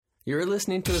You're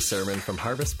listening to a sermon from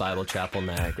Harvest Bible Chapel,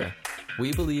 Niagara.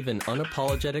 We believe in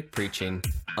unapologetic preaching,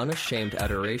 unashamed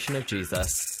adoration of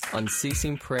Jesus,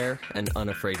 unceasing prayer, and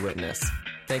unafraid witness.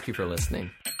 Thank you for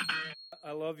listening.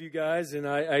 I love you guys, and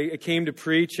I came to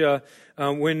preach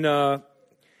when Daryl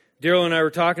and I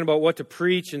were talking about what to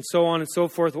preach and so on and so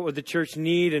forth, what would the church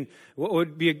need and what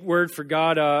would be a word for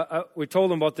God. We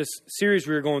told them about this series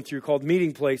we were going through called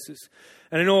Meeting Places.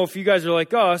 And I know if you guys are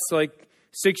like us, like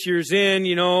 6 years in,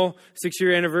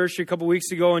 6-year anniversary a couple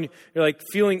weeks ago, and you're like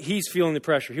he's feeling the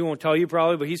pressure. He won't tell you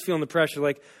probably, but he's feeling the pressure.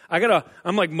 Like,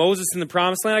 I'm like Moses in the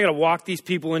promised land. I got to walk these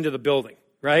people into the building,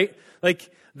 right?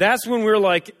 Like, that's when we're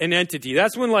like an entity.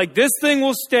 That's when like this thing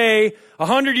will stay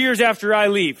 100 years after I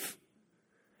leave.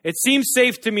 It seems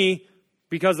safe to me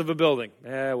because of a building.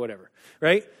 Whatever,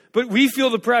 right? But we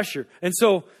feel the pressure. And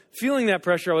so feeling that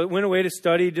pressure, I went away to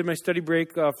study, did my study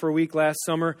break for a week last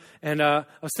summer. And I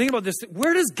was thinking about this.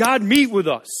 Where does God meet with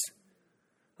us?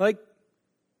 Like,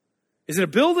 is it a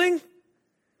building?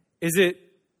 Is it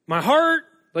my heart?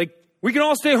 Like, we can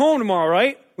all stay home tomorrow,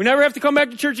 right? We never have to come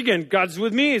back to church again. God's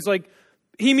with me. It's like,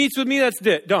 He meets with me. That's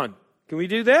it. Done. Can we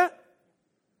do that?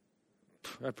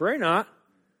 I pray not.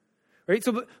 Right?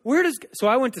 So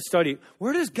I went to study.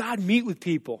 Where does God meet with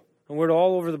people? And we're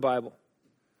all over the Bible.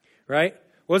 Right?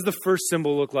 What does the first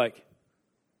symbol look like?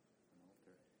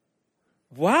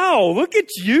 Wow, look at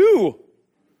you.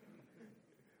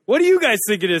 What do you guys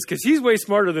think it is? Because he's way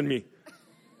smarter than me.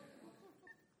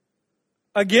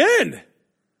 Again.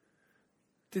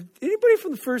 Did anybody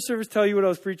from the first service tell you what I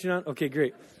was preaching on? Okay,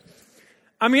 great.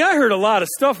 I mean, I heard a lot of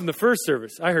stuff in the first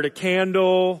service. I heard a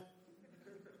candle.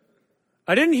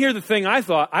 I didn't hear the thing I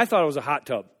thought. I thought it was a hot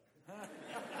tub.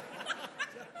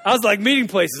 I was like, Meeting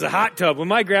Place is a hot tub. When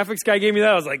my graphics guy gave me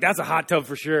that, I was like, that's a hot tub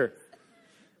for sure.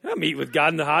 I meet with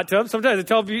God in the hot tub. Sometimes I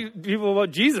tell people about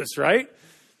Jesus, right?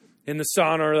 In the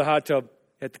sauna or the hot tub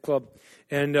at the club.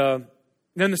 And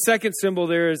then the second symbol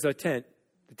there is a tent,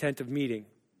 the tent of meeting.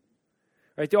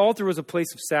 Right? The altar was a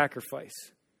place of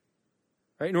sacrifice.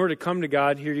 Right? In order to come to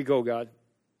God, here you go, God.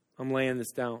 I'm laying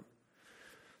this down.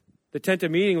 The tent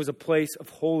of meeting was a place of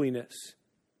holiness.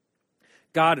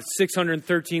 God has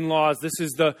 613 laws. This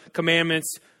is the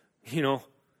commandments. You want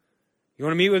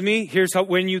to meet with me? Here's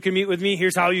when you can meet with me.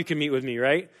 Here's how you can meet with me,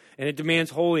 right? And it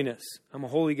demands holiness. I'm a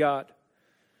holy God.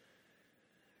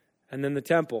 And then the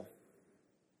temple,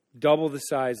 double the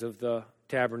size of the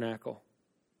tabernacle.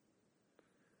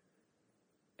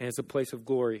 And it's a place of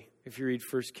glory. If you read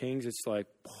 1 Kings, it's like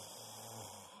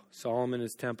Solomon,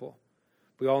 his temple.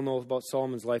 We all know about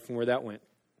Solomon's life and where that went,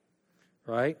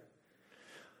 right?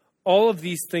 All of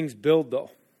these things build,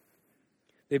 though.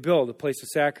 They build a place of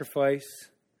sacrifice,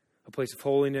 a place of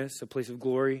holiness, a place of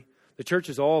glory. The church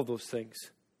is all of those things.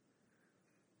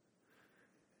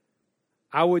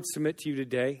 I would submit to you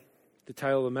today, the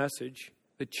title of the message,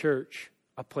 the church,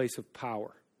 a place of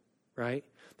power, right?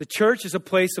 The church is a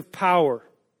place of power.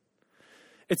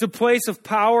 It's a place of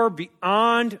power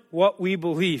beyond what we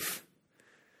believe.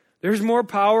 There's more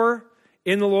power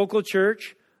in the local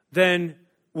church than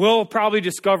we'll probably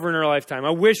discover in our lifetime.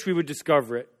 I wish we would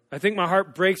discover it. I think my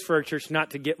heart breaks for our church not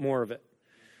to get more of it.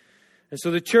 And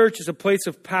so the church is a place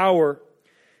of power.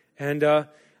 And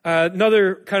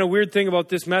another kind of weird thing about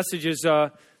this message is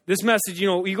this message,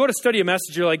 you go to study a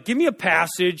message, you're like, give me a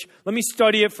passage. Let me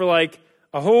study it for like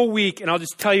a whole week, and I'll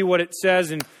just tell you what it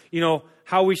says and,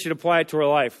 how we should apply it to our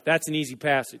life. That's an easy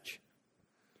passage.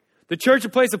 The church, a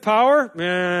place of power?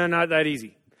 Not that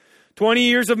easy. 20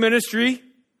 years of ministry,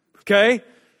 okay?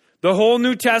 The whole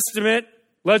New Testament,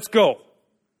 let's go.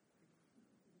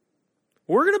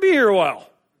 We're going to be here a while.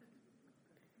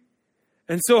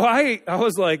 And so I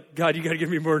was like, God, you got to give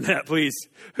me more than that, please.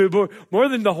 More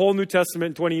than the whole New Testament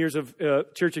and 20 years of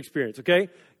church experience, okay?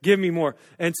 Give me more.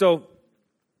 And so,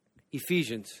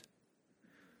 Ephesians.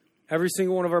 Every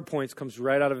single one of our points comes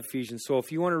right out of Ephesians. So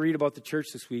if you want to read about the church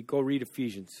this week, go read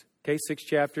Ephesians. Okay, 6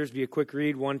 chapters, be a quick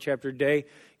read, 1 chapter a day,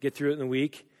 get through it in a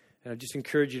week. And I just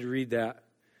encourage you to read that.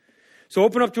 So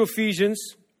open up to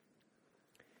Ephesians.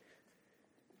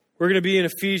 We're going to be in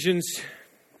Ephesians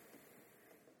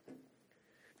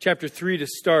chapter 3 to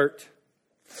start.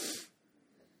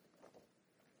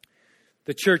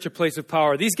 The church, a place of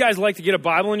power. These guys like to get a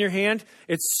Bible in your hand.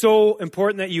 It's so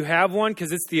important that you have one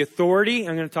because it's the authority.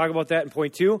 I'm going to talk about that in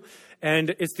point 2. And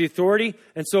it's the authority.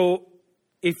 And so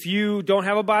if you don't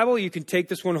have a Bible, you can take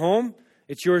this one home.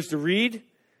 It's yours to read,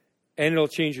 and it'll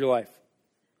change your life.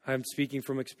 I'm speaking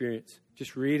from experience.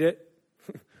 Just read it,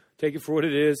 take it for what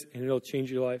it is, and it'll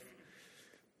change your life.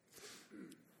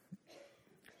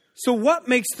 So what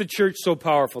makes the church so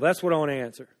powerful? That's what I want to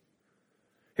answer.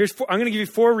 I'm going to give you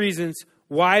 4 reasons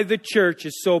why the church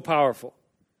is so powerful.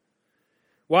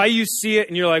 Why you see it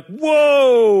and you're like,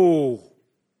 whoa!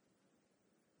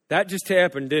 That just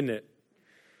happened, didn't it?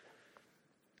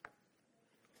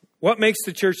 What makes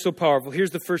the church so powerful?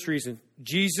 Here's the first reason.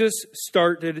 Jesus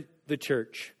started the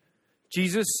church.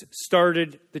 Jesus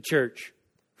started the church.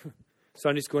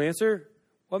 Sunday school answer,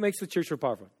 what makes the church so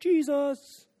powerful? Jesus,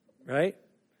 right?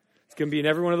 It's going to be in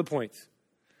every one of the points.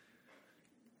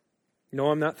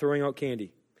 No, I'm not throwing out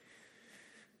candy.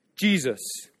 Jesus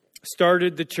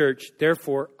started the church,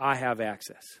 therefore I have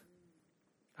access.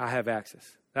 I have access.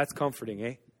 That's comforting,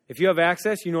 eh? If you have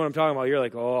access, you know what I'm talking about. You're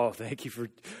like, oh, thank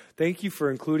you for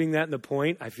including that in the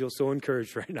point. I feel so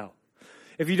encouraged right now.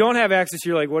 If you don't have access,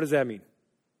 you're like, what does that mean?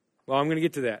 Well, I'm going to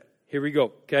get to that. Here we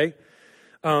go, okay?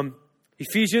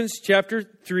 Ephesians chapter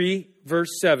 3, verse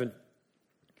 7.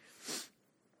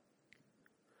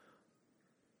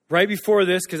 Right before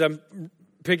this, because I'm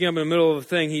picking up in the middle of a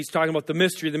thing, he's talking about the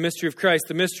mystery of Christ,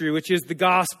 the mystery, which is the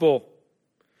gospel.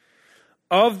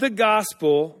 Of the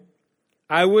gospel,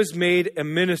 I was made a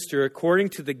minister according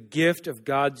to the gift of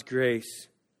God's grace,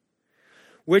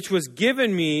 which was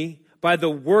given me by the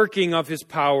working of his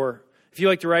power. If you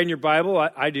like to write in your Bible,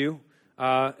 I do.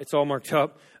 It's all marked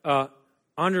up.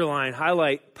 Underline,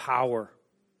 highlight power.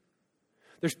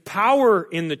 There's power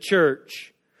in the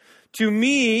church. To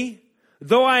me,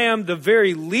 though I am the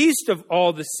very least of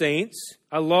all the saints,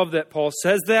 I love that Paul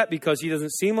says that because he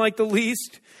doesn't seem like the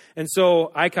least. And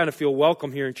so I kind of feel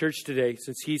welcome here in church today.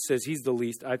 Since he says he's the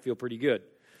least, I feel pretty good.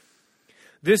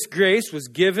 This grace was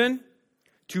given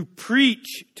to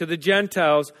preach to the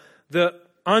Gentiles the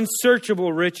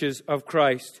unsearchable riches of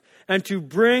Christ and to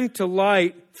bring to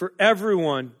light for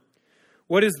everyone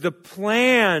what is the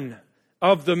plan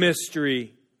of the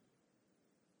mystery,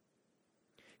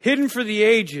 hidden for the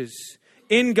ages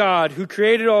in God who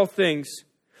created all things,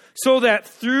 so that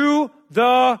through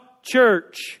the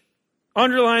church,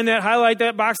 underline that, highlight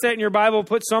that, box that in your Bible,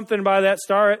 put something by that,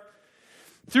 star it.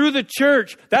 Through the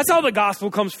church, that's how the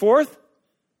gospel comes forth.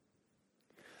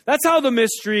 That's how the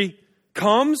mystery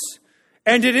comes.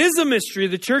 And it is a mystery.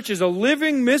 The church is a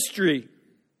living mystery.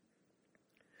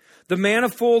 The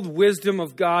manifold wisdom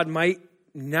of God might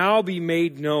now be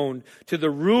made known to the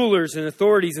rulers and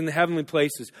authorities in the heavenly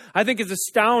places. I think it's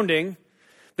astounding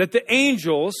that the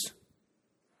angels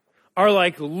are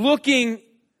like looking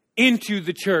into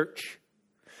the church.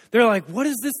 They're like, what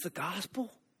is this, the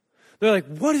gospel? They're like,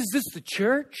 what is this, the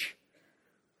church?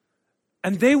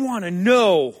 And they want to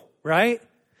know, right?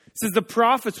 It says the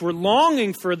prophets were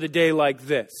longing for the day like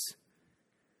this.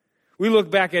 We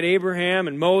look back at Abraham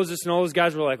and Moses and all those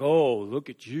guys were like, oh, look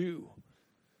at you.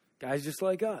 Guys just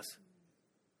like us.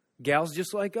 Gals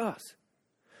just like us.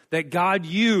 That God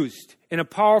used in a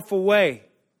powerful way.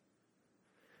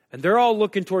 And they're all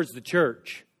looking towards the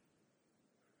church.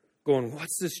 Going,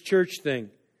 what's this church thing?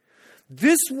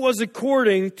 This was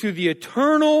according to the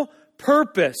eternal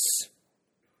purpose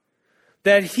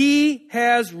that he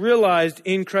has realized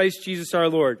in Christ Jesus our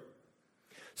Lord.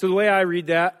 So the way I read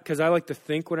that, because I like to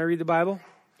think when I read the Bible,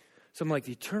 so I'm like,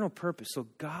 the eternal purpose. So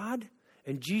God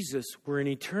and Jesus were in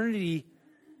eternity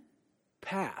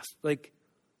past, like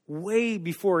way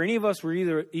before any of us were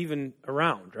even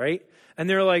around, right? And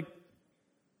they're like,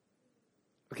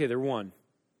 okay, they're one.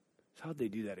 So how'd they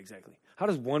do that exactly? How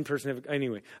does one person have...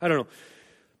 Anyway, I don't know.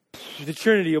 The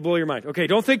Trinity will blow your mind. Okay,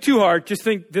 don't think too hard. Just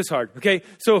think this hard. Okay,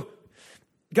 so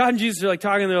God and Jesus are like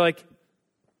talking. And they're like,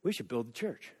 we should build a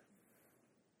church.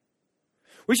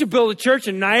 We should build a church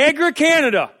in Niagara,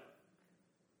 Canada.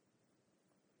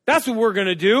 That's what we're going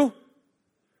to do.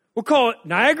 We'll call it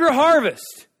Niagara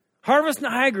Harvest. Harvest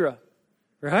Niagara.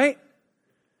 Right?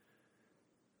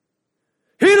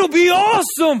 It'll be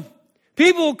awesome.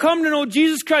 People will come to know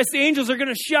Jesus Christ. The angels are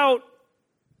going to shout.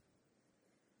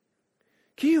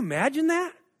 Can you imagine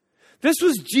that? This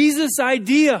was Jesus'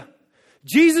 idea.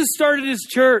 Jesus started his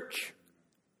church.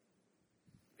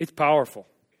 It's powerful.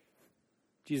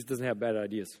 Jesus doesn't have bad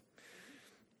ideas.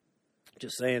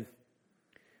 Just saying.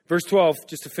 Verse 12,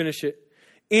 just to finish it.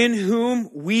 In whom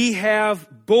we have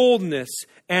boldness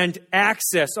and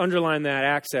access. Underline that,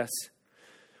 access.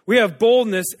 We have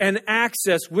boldness and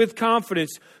access with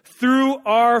confidence through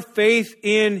our faith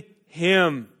in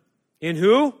him. In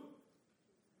who?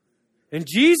 In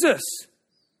Jesus.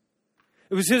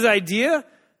 It was his idea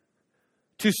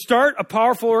to start a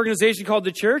powerful organization called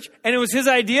the church, and it was his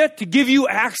idea to give you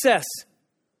access.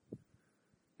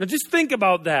 Now just think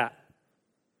about that.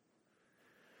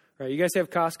 All right, you guys have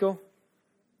Costco?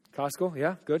 Costco,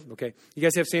 yeah, good, okay. You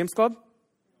guys have Sam's Club?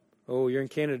 Oh, you're in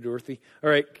Canada, Dorothy. All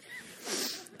right,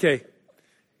 okay.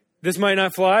 This might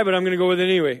not fly, but I'm going to go with it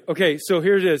anyway. Okay, so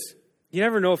here it is. You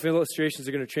never know if illustrations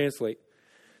are going to translate.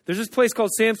 There's this place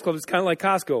called Sam's Club. It's kind of like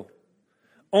Costco.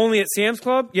 Only at Sam's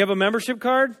Club, you have a membership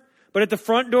card, but at the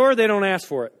front door, they don't ask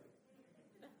for it.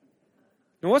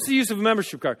 Now, what's the use of a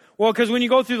membership card? Well, because when you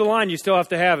go through the line, you still have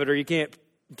to have it, or you can't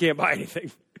buy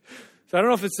anything. So I don't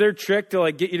know if it's their trick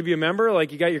to get you to be a member.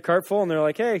 Like, you got your cart full, and they're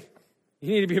like, hey,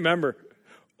 you need to be a member.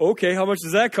 Okay, how much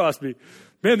does that cost me?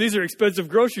 Man, these are expensive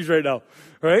groceries right now,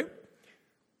 right?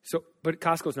 So, but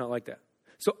Costco's not like that.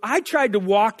 So I tried to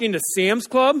walk into Sam's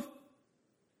Club.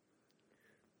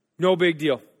 No big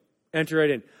deal. Enter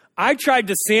right in. I tried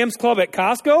to Sam's Club at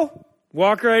Costco.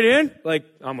 Walk right in. Like,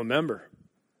 I'm a member.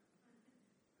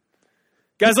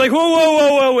 Guy's like,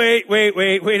 whoa, wait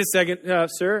a second.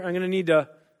 Sir, I'm going to need to.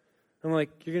 I'm like,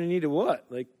 you're going to need to what?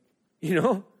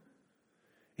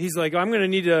 He's like, I'm going to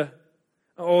need to.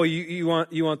 Oh, you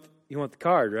want the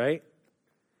card, right?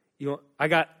 I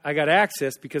got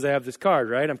access because I have this card,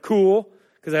 right? I'm cool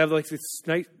because I have this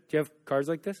nice. Do you have cards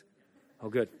like this? Oh,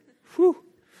 good. Whew.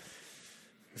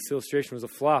 This illustration was a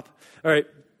flop. All right.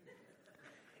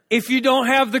 If you don't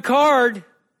have the card,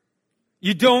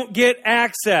 you don't get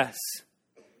access.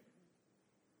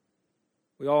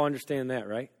 We all understand that,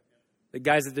 right? The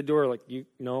guys at the door are like,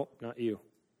 no, not you.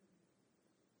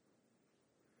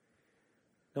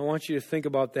 Now, I want you to think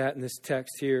about that in this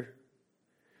text here.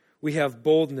 We have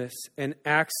boldness and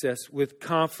access with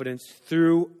confidence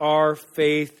through our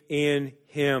faith in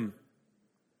Him.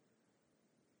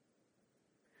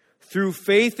 Through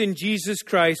faith in Jesus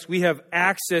Christ, we have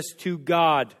access to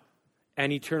God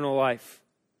and eternal life.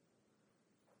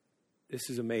 This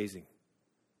is amazing.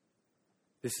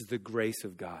 This is the grace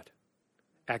of God,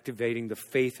 activating the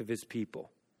faith of His people.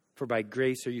 For by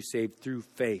grace are you saved through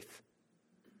faith.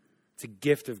 It's a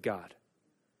gift of God.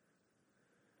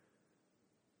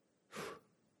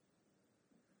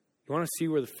 You want to see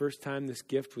where the first time this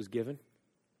gift was given?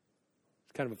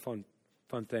 It's kind of a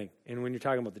fun thing. And when you're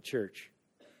talking about the church,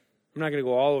 I'm not going to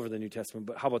go all over the New Testament,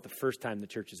 but how about the first time the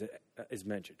church is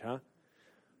mentioned, huh?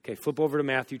 Okay, flip over to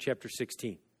Matthew chapter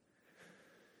 16.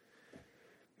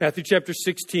 Matthew chapter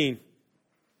 16.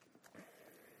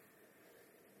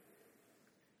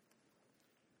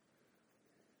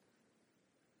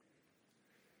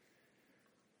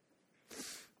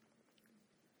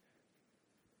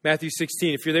 Matthew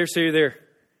 16. If you're there, say you're there.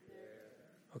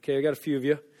 Okay, I got a few of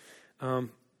you.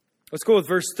 Let's go with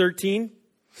verse 13.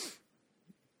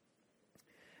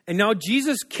 And now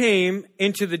Jesus came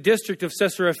into the district of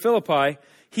Caesarea Philippi.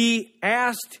 He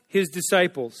asked his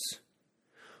disciples,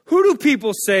 who do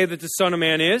people say that the Son of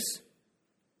Man is?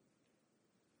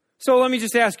 So let me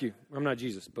just ask you. I'm not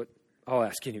Jesus, but I'll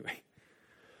ask anyway.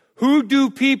 Who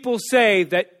do people say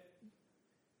that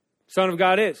Son of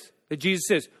God is? That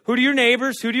Jesus is? Who do your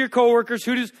neighbors? Who do your coworkers?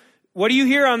 What do you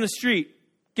hear on the street?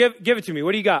 Give it to me.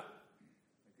 What do you got?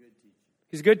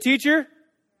 He's a good teacher?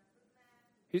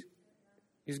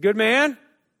 He's a good man?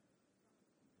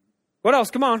 What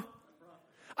else? Come on.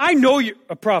 I know you're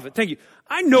a prophet. Thank you.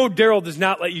 I know Daryl does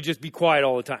not let you just be quiet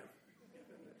all the time.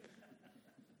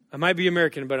 I might be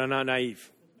American, but I'm not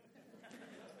naive.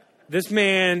 This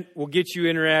man will get you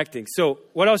interacting. So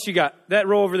what else you got? That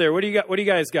row over there. What do you got? What do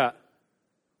you guys got?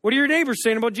 What are your neighbors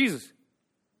saying about Jesus?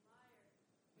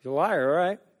 He's a liar, all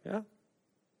right. Yeah.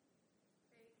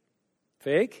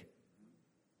 Fake?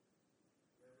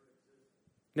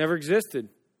 Never existed.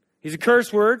 He's a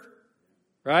curse word,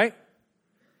 right?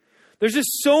 There's just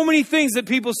so many things that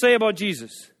people say about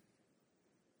Jesus.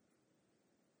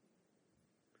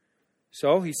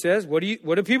 So he says, what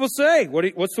do people say?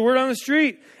 What's the word on the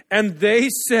street? And they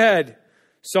said,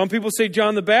 some people say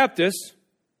John the Baptist.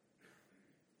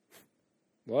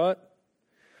 What?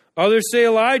 Others say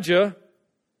Elijah.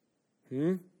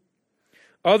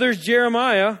 Others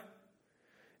Jeremiah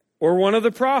or one of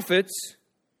the prophets.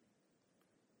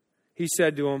 He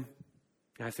said to him,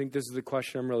 and I think this is the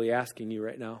question I'm really asking you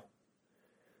right now.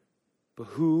 But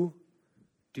who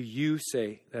do you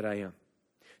say that I am?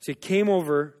 So he came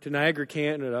over to Niagara,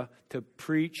 Canada to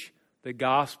preach the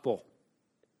gospel.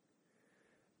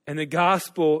 And the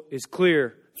gospel is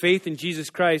clear. Faith in Jesus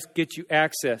Christ gets you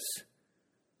access.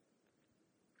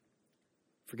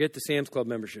 Forget the Sam's Club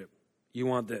membership. You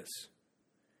want this.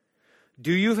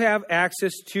 Do you have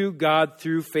access to God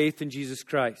through faith in Jesus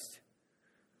Christ?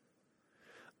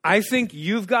 I think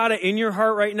you've got to, in your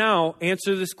heart right now,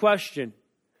 answer this question.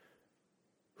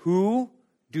 Who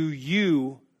do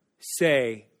you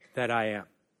say that I am?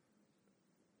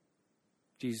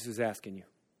 Jesus is asking you.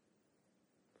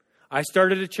 I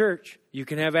started a church. You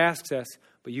can have access,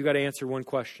 but you got to answer one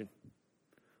question.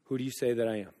 Who do you say that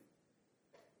I am?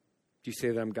 Do you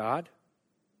say that I'm God?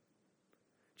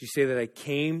 Do you say that I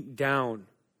came down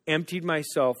emptied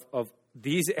myself of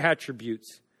these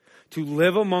attributes to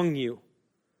live among you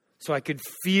so I could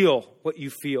feel what you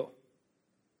feel.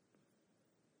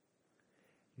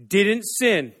 Didn't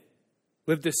sin,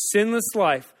 lived a sinless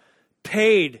life,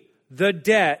 paid the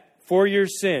debt for your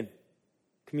sin.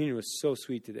 Communion was so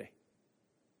sweet today.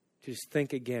 Just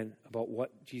think again about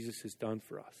what Jesus has done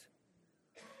for us.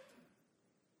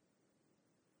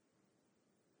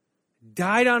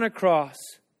 Died on a cross.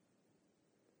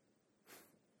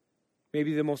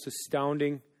 Maybe the most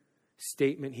astounding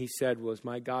statement he said was,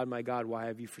 my God, why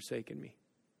have you forsaken me?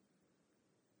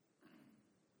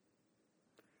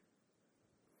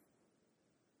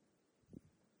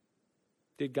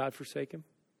 Did God forsake him?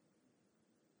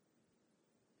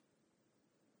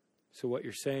 So what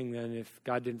you're saying then, if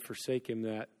God didn't forsake him,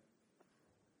 that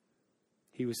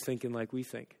he was thinking like we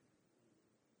think,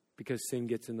 because sin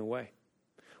gets in the way.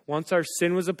 Once our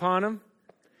sin was upon him,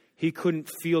 he couldn't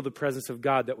feel the presence of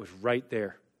God that was right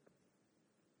there.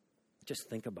 Just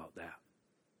think about that.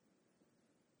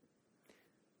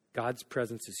 God's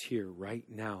presence is here right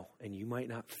now, and you might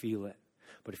not feel it.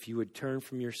 But if you would turn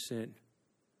from your sin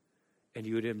and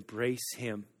you would embrace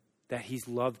him, that he's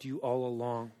loved you all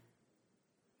along,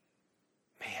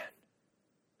 man.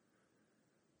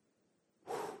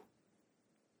 Whew.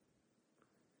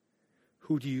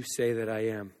 Who do you say that I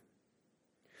am?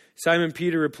 Simon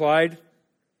Peter replied,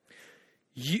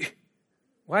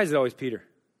 why is it always Peter?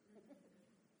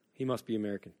 He must be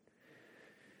American.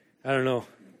 I don't know.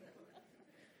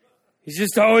 He's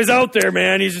just always out there,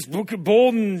 man. He's just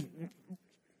bold and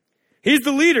he's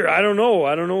the leader. I don't know.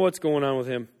 I don't know what's going on with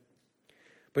him.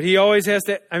 But he always has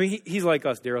to, he's like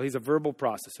us, Daryl. He's a verbal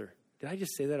processor. Did I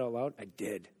just say that out loud? I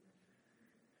did.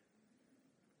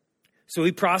 So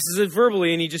he processes it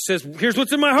verbally and he just says, here's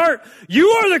what's in my heart. You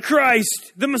are the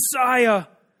Christ, the Messiah,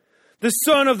 the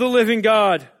Son of the living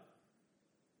God.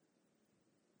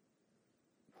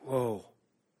 Whoa.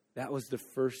 That was the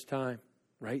first time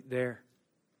right there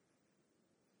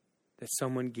that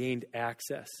someone gained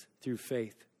access through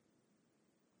faith.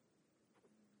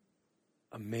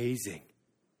 Amazing.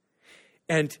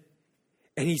 And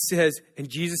he says, and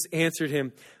Jesus answered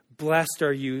him, blessed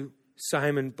are you,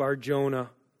 Simon Bar-Jonah.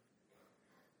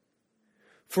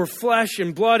 For flesh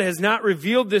and blood has not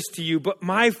revealed this to you, but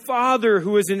my Father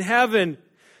who is in heaven.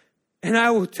 And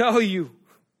I will tell you.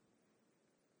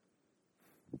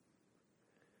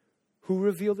 Who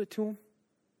revealed it to him?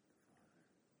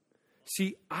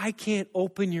 See, I can't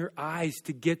open your eyes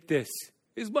to get this.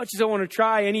 As much as I want to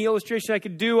try, any illustration I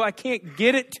could do, I can't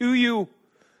get it to you.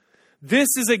 This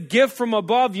is a gift from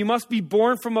above. You must be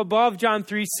born from above, John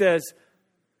 3 says.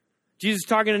 Jesus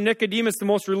talking to Nicodemus, the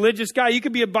most religious guy. You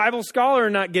could be a Bible scholar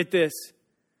and not get this.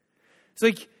 It's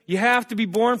like, you have to be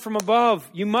born from above.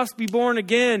 You must be born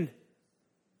again.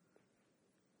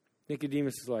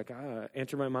 Nicodemus is like,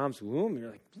 enter my mom's womb. And you're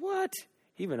like, what?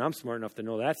 Even I'm smart enough to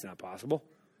know that's not possible.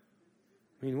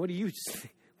 What are you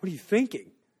thinking?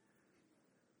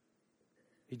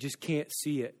 You just can't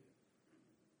see it.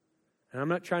 And I'm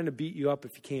not trying to beat you up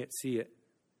if you can't see it.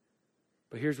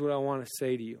 But here's what I want to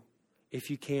say to you. If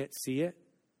you can't see it,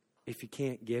 if you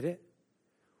can't get it,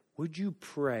 would you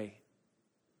pray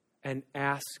and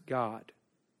ask God,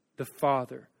 the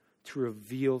Father, to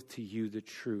reveal to you the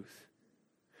truth?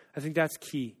 I think that's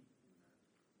key.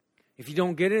 If you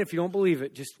don't get it, if you don't believe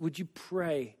it, just would you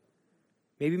pray?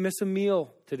 Maybe miss a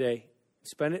meal today.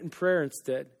 Spend it in prayer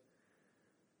instead.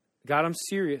 God, I'm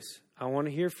serious. I want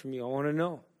to hear from you. I want to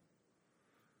know.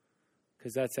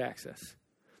 Because that's access.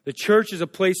 The church is a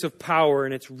place of power,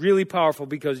 and it's really powerful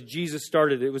because Jesus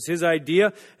started it. It was his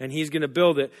idea, and he's going to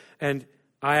build it. And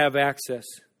I have access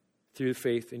through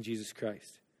faith in Jesus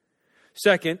Christ.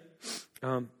 Second,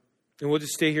 and we'll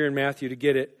just stay here in Matthew to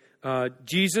get it.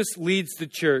 Jesus leads the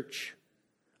church.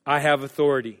 I have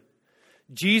authority.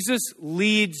 Jesus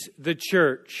leads the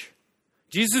church.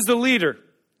 Jesus is the leader.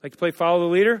 Like to play follow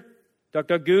the leader? Duck,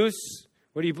 duck, goose?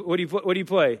 What do you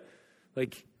play?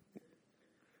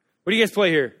 What do you guys play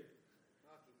here?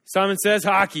 Simon says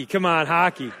hockey. Come on,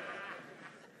 hockey.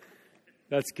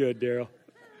 That's good, Daryl.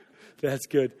 That's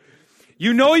good.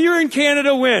 You know you're in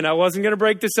Canada when. I wasn't going to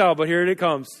break this out, but here it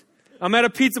comes. I'm at a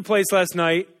pizza place last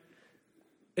night.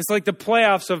 It's like the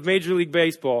playoffs of Major League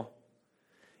Baseball.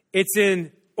 It's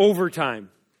in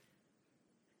overtime.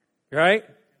 Right?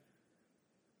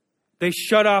 They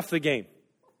shut off the game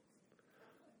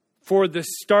for the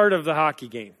start of the hockey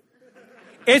game.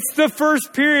 It's the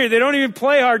first period. They don't even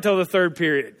play hard till the third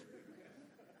period.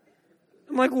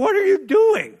 I'm like, what are you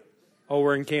doing? Oh,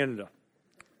 we're in Canada.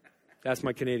 That's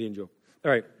my Canadian joke.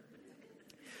 All right.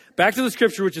 Back to the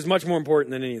scripture, which is much more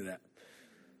important than any of that.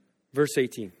 Verse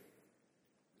 18.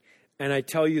 And I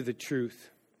tell you the truth.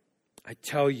 I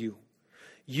tell you,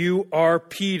 you are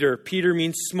Peter. Peter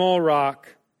means small rock.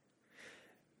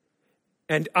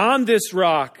 And on this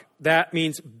rock, that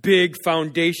means big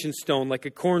foundation stone, like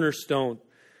a cornerstone.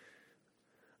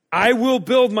 I will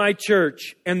build my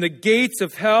church, and the gates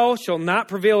of hell shall not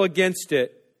prevail against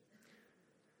it.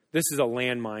 This is a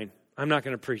landmine. I'm not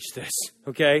going to preach this,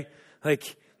 okay?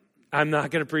 I'm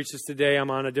not going to preach this today. I'm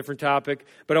on a different topic.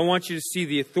 But I want you to see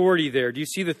the authority there. Do you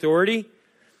see the authority?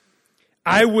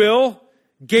 I will,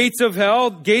 gates of hell.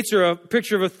 Gates are a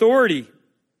picture of authority.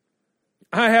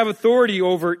 I have authority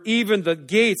over even the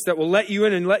gates that will let you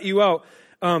in and let you out.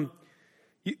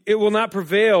 It will not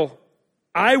prevail.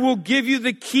 I will give you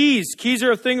the keys. Keys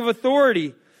are a thing of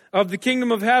authority of the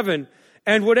kingdom of heaven.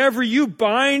 And whatever you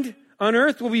bind on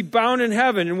earth will be bound in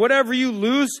heaven. And whatever you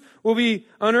loose will be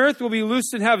on earth will be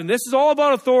loosed in heaven. This is all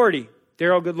about authority.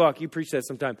 Daryl, good luck. You preach that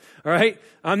sometime. All right?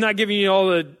 I'm not giving you all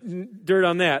the dirt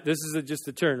on that. This is just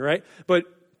a turn, right? But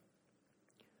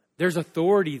there's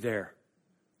authority there.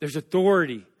 There's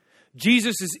authority.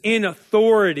 Jesus is in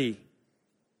authority.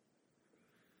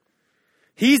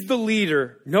 He's the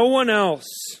leader, no one else.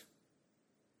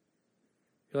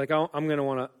 You're like, I'm going to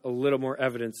want a little more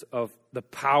evidence of the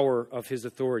power of his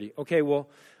authority. Okay, well,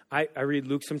 I read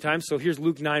Luke sometimes, so here's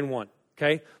Luke 9:1.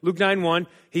 Okay, Luke 9:1,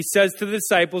 he says to the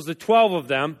disciples, the 12 of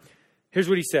them, here's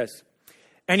what he says.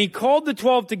 And he called the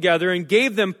 12 together and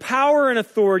gave them power and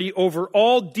authority over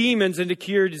all demons and to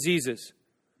cure diseases.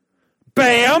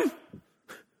 Bam!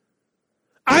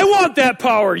 I want that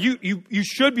power. You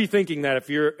should be thinking that if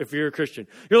you're a Christian.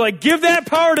 You're like, give that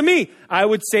power to me. I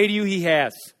would say to you, he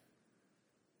has.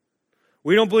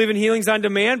 We don't believe in healings on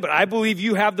demand, but I believe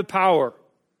you have the power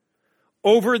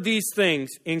over these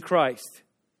things in Christ.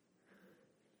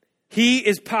 He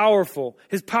is powerful.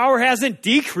 His power hasn't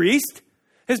decreased.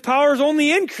 His power has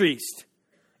only increased.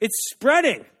 It's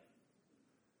spreading.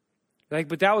 Like,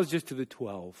 but that was just to the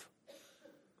 12.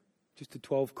 Just the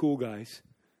 12 cool guys,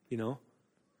 you know.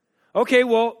 Okay,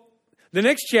 well, the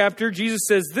next chapter, Jesus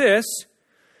says this,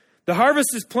 the harvest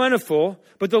is plentiful,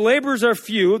 but the laborers are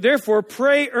few. Therefore,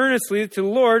 pray earnestly to the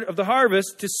Lord of the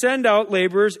harvest to send out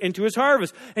laborers into his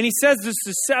harvest. And he says this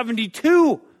to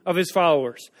 72 of his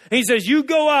followers. And he says, you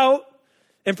go out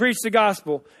and preach the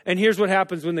gospel. And here's what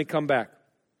happens when they come back.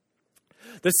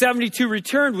 The 72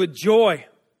 returned with joy,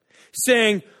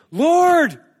 saying,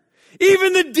 Lord,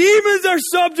 even the demons are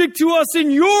subject to us in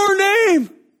your name.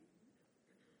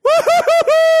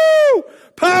 Woo-hoo-hoo-hoo!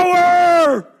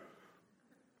 Power!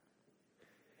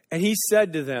 And he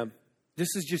said to them,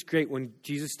 this is just great. When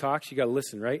Jesus talks, you got to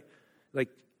listen, right? Like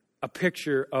a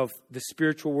picture of the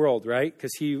spiritual world, right?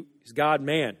 Because he's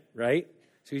God-man, right?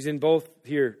 So he's in both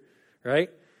here,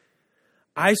 right?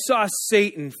 I saw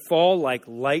Satan fall like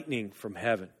lightning from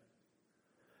heaven.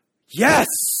 Yes!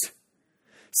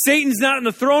 Satan's not in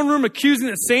the throne room accusing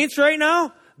the saints right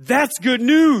now. That's good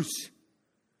news.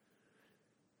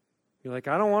 You're like,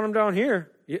 I don't want him down here.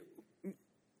 Yeah.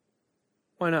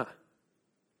 Why not?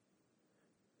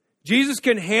 Jesus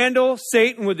can handle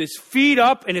Satan with his feet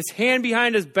up and his hand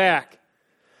behind his back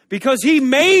because he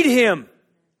made him.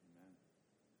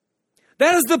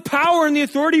 That is the power and the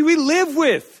authority we live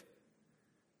with.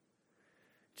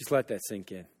 Just let that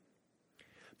sink in.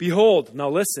 Behold, now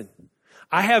listen,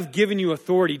 I have given you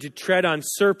authority to tread on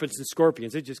serpents and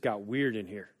scorpions. It just got weird in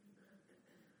here.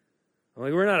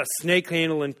 Like, we're not a snake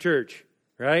handling church,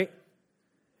 right?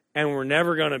 And we're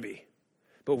never going to be.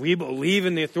 But we believe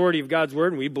in the authority of God's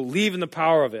word, and we believe in the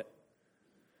power of it.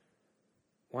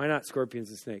 Why not scorpions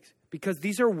and snakes? Because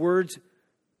these are words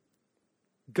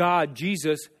God,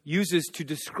 Jesus, uses to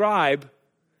describe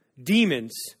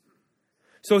demons.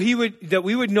 So that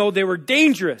we would know they were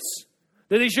dangerous,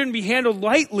 that they shouldn't be handled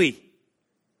lightly.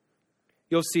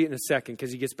 You'll see it in a second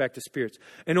because he gets back to spirits.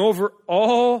 And over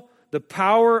all the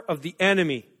power of the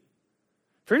enemy.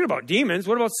 Forget about demons.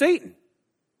 What about Satan?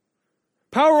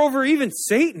 Power over even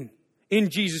Satan in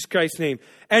Jesus Christ's name.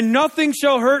 And nothing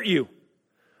shall hurt you.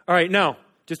 All right, now,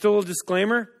 just a little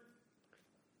disclaimer.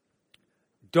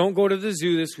 Don't go to the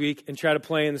zoo this week and try to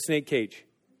play in the snake cage.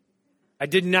 I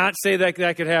did not say that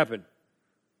could happen.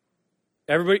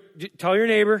 Everybody, tell your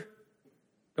neighbor,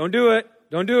 don't do it.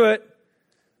 Don't do it.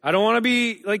 I don't want to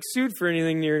be sued for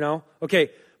anything here now. Okay.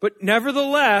 But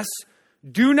nevertheless,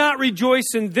 do not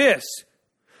rejoice in this,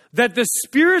 that the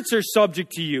spirits are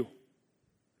subject to you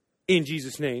in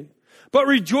Jesus' name, but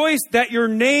rejoice that your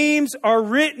names are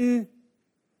written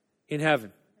in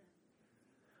heaven.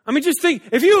 I mean, just think,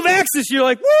 if you have access, you're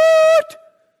like, what?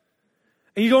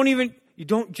 And you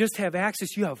don't just have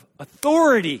access, you have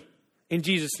authority in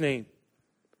Jesus' name.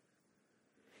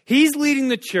 He's leading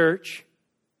the church.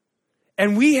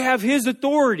 And we have his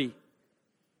authority.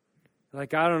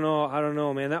 Like, I don't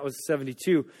know, man. That was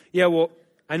 72. Yeah, well,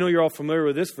 I know you're all familiar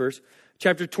with this verse.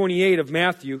 Chapter 28 of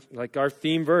Matthew, like our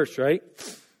theme verse, right?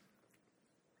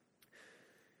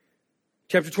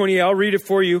 Chapter 28, I'll read it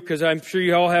for you because I'm sure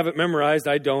you all have it memorized.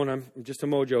 I don't. I'm just a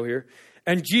mojo here.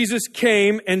 And Jesus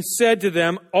came and said to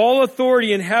them, all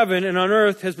authority in heaven and on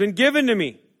earth has been given to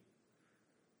me.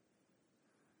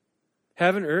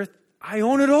 Heaven, earth, I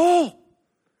own it all.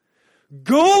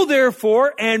 Go,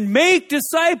 therefore, and make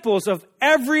disciples of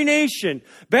every nation.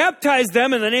 Baptize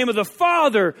them in the name of the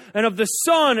Father and of the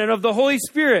Son and of the Holy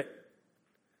Spirit.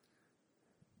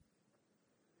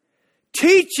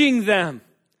 Teaching them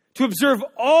to observe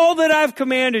all that I've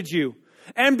commanded you.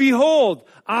 And behold,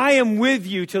 I am with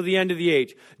you till the end of the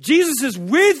age. Jesus is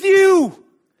with you.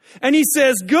 And he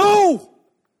says, go.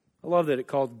 I love that it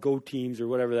called Go Teams or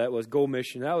whatever that was. Go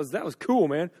Mission. That was cool,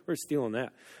 man. We're stealing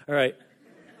that. All right.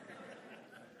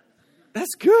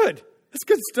 That's good. That's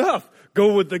good stuff.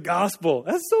 Go with the gospel.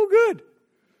 That's so good.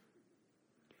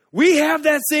 We have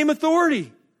that same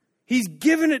authority. He's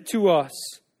given it to us.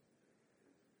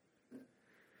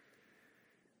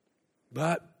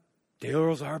 But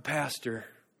Dale's our pastor,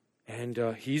 and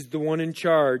he's the one in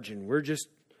charge, and we're just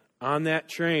on that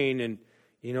train. And,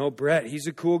 you know, Brett, he's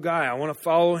a cool guy. I want to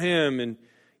follow him. And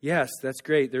yes, that's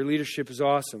great. Their leadership is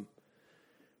awesome.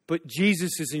 But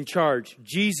Jesus is in charge.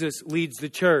 Jesus leads the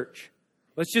church.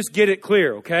 Let's just get it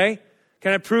clear, okay?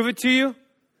 Can I prove it to you?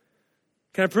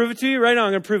 Can I prove it to you? Right now,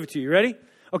 I'm going to prove it to you. Ready?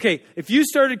 Okay, if you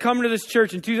started coming to this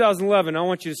church in 2011, I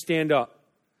want you to stand up.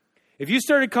 If you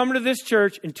started coming to this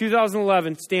church in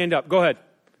 2011, stand up. Go ahead.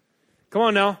 Come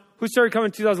on now. Who started coming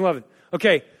in 2011?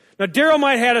 Okay. Now, Daryl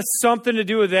might have had something to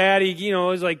do with that. He,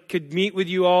 was like, could meet with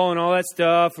you all and all that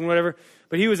stuff and whatever.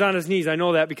 But he was on his knees. I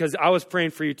know that because I was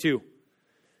praying for you too.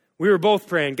 We were both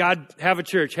praying, God, have a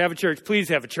church, please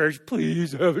have a church,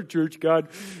 please have a church, God,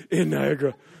 in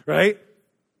Niagara, right?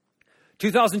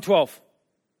 2012.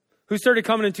 Who started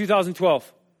coming in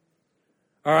 2012?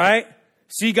 All right?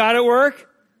 See God at work?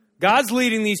 God's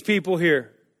leading these people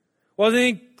here. Wasn't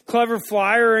any clever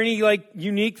flyer or any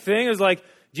unique thing. It was like,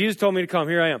 Jesus told me to come.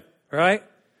 Here I am. All right?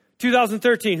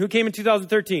 2013. Who came in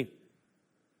 2013?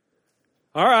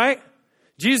 All right.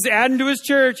 Jesus adding to his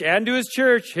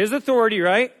church, his authority,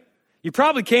 right? You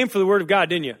probably came for the word of God,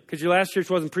 didn't you? Because your last church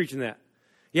wasn't preaching that.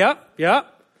 Yep.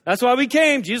 That's why we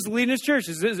came. Jesus leading his church.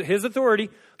 This is his authority.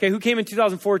 Okay, who came in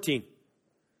 2014?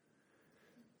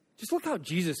 Just look how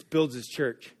Jesus builds his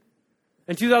church.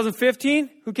 In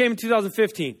 2015, who came in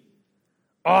 2015?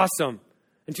 Awesome.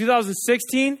 In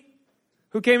 2016,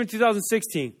 who came in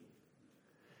 2016?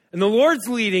 And the Lord's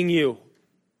leading you.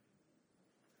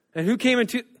 And who came in?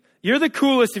 You're the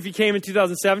coolest if you came in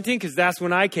 2017 because that's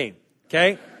when I came.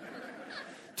 Okay?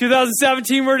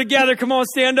 2017, we're together. Come on,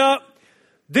 stand up.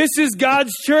 This is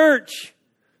God's church.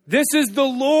 This is the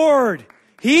Lord.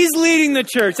 He's leading the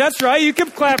church. That's right. You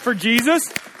can clap for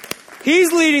Jesus.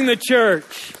 He's leading the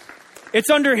church.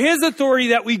 It's under his authority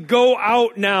that we go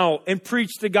out now and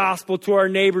preach the gospel to our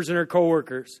neighbors and our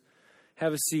coworkers.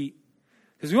 Have a seat.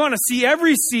 Because we want to see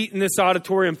every seat in this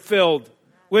auditorium filled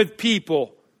with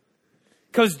people.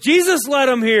 Because Jesus led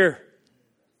them here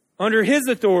under his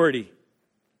authority.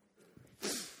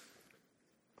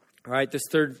 All right, this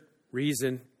third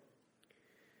reason.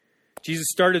 Jesus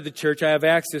started the church. I have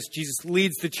access. Jesus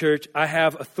leads the church. I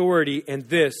have authority. And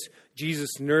this,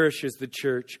 Jesus nourishes the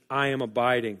church. I am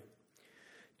abiding.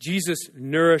 Jesus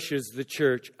nourishes the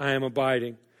church. I am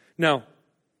abiding. Now,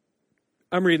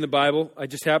 I'm reading the Bible. I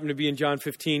just happened to be in John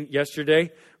 15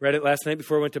 yesterday. Read it last night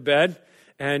before I went to bed.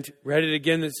 And read it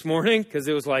again this morning because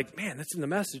it was like, man, that's in the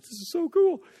message. This is so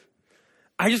cool.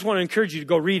 I just want to encourage you to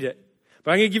go read it.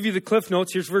 But I'm going to give you the cliff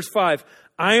notes. Here's verse 5.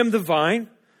 I am the vine.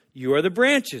 You are the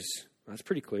branches. That's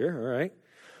pretty clear. All right.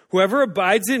 Whoever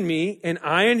abides in me and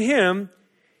I in him,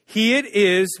 he it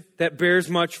is that bears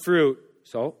much fruit.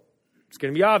 So it's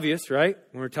going to be obvious, right?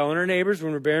 When we're telling our neighbors,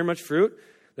 when we're bearing much fruit,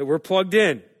 that we're plugged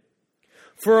in.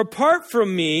 For apart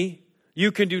from me,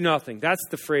 you can do nothing. That's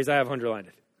the phrase I have underlined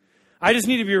it. I just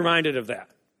need to be reminded of that.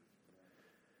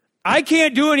 I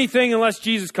can't do anything unless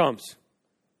Jesus comes.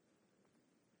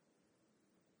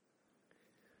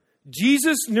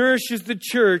 Jesus nourishes the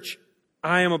church.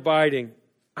 I am abiding.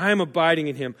 I am abiding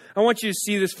in him. I want you to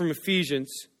see this from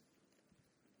Ephesians.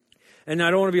 And I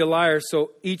don't want to be a liar,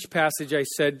 so each passage I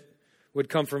said would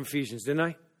come from Ephesians, didn't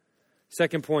I?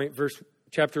 Second point,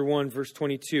 chapter 1, verse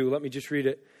 22. Let me just read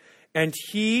it. And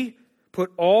he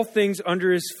put all things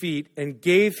under his feet and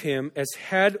gave him as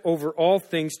head over all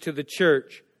things to the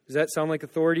church. Does that sound like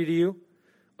authority to you?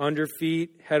 Under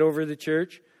feet, head over the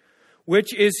church.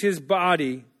 Which is his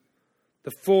body,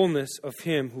 the fullness of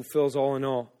him who fills all in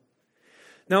all.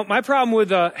 Now, my problem with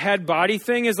the head-body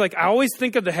thing is, like, I always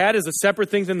think of the head as a separate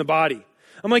thing than the body.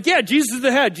 I'm like, yeah, Jesus is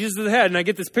the head, Jesus is the head. And I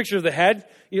get this picture of the head.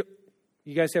 You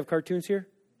guys have cartoons here?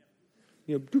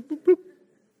 Boop, boop, boop.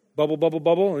 Bubble, bubble,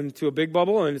 bubble, into a big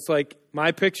bubble. And it's like,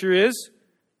 my picture is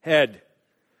head.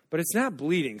 But it's not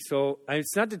bleeding. So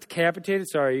it's not decapitated.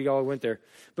 Sorry, you all went there.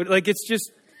 But, like, it's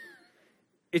just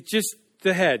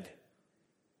the head.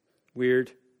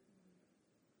 Weird.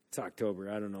 It's October.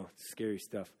 I don't know. It's scary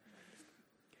stuff.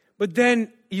 But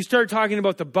then you start talking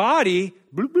about the body.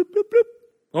 Bloop, bloop, bloop, bloop.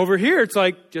 Over here, it's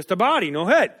like just a body, no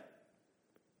head.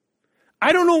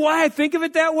 I don't know why I think of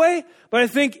it that way, but I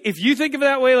think if you think of it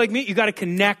that way like me, you got to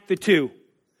connect the two.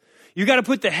 You got to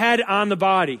put the head on the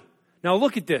body. Now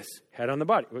look at this. Head on the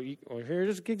body. Well,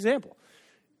 here's an example.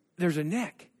 There's a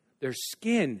neck. There's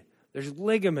skin. There's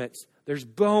ligaments. There's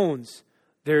bones.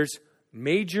 There's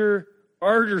major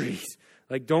arteries.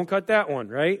 Like, don't cut that one,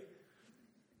 right?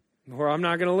 Or I'm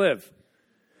not going to live.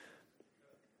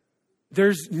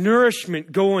 There's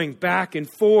nourishment going back and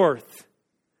forth.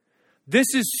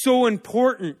 This is so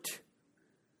important.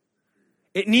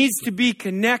 It needs to be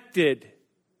connected.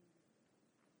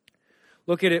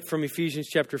 Look at it from Ephesians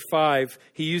chapter 5.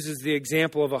 He uses the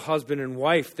example of a husband and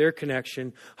wife, their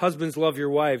connection. Husbands, love your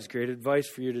wives. Great advice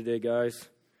for you today, guys.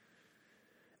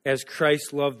 As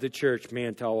Christ loved the church,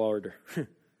 man, tall order.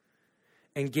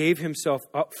 And gave himself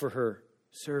up for her.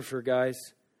 Serve her, guys.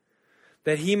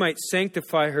 That he might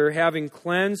sanctify her, having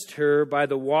cleansed her by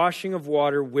the washing of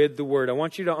water with the word. I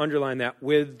want you to underline that,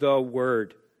 with the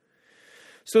word.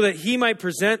 So that he might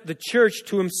present the church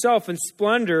to himself in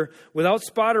splendor, without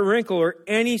spot or wrinkle or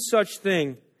any such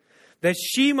thing, that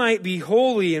she might be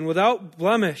holy and without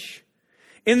blemish.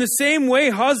 In the same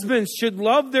way, husbands should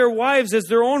love their wives as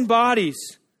their own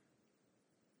bodies.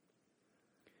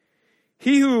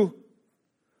 He who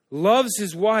loves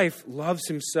his wife loves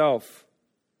himself.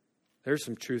 There's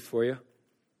some truth for you.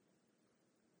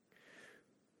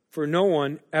 For no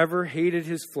one ever hated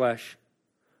his flesh,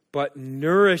 but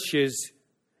nourishes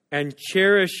and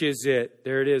cherishes it.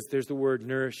 There it is. There's the word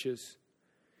nourishes.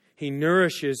 He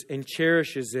nourishes and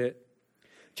cherishes it,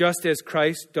 just as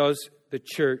Christ does the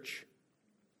church.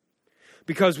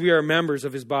 Because we are members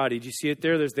of his body. Do you see it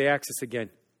there? There's the axis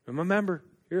again. I'm a member.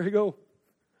 Here we go.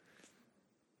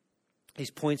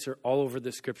 These points are all over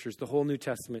the scriptures. The whole New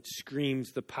Testament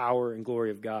screams the power and glory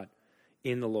of God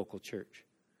in the local church.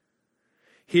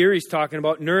 Here he's talking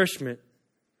about nourishment.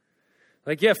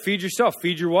 Like, yeah, feed yourself,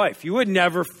 feed your wife. You would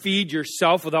never feed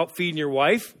yourself without feeding your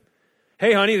wife.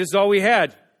 Hey, honey, this is all we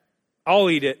had. I'll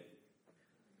eat it.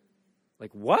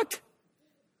 Like, what?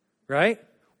 Right?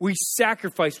 We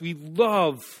sacrifice, we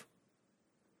love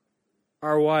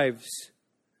our wives.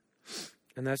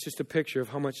 And that's just a picture of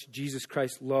how much Jesus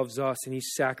Christ loves us and he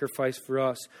sacrificed for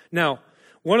us. Now,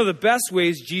 one of the best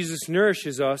ways Jesus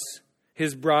nourishes us,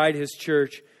 his bride, his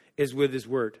church, is with his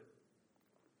word.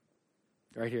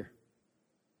 Right here.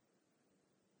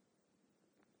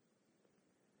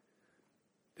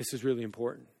 This is really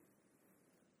important.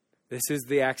 This is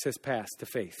the access pass to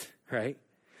faith, right?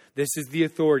 This is the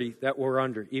authority that we're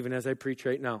under, even as I preach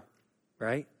right now,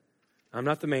 right? I'm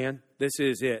not the man. This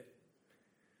is it.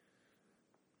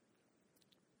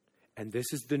 And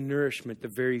this is the nourishment, the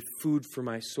very food for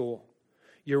my soul.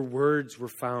 Your words were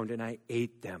found and I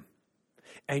ate them.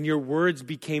 And your words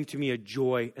became to me a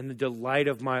joy and the delight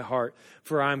of my heart.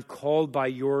 For I am called by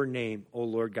your name, O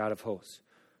Lord God of hosts.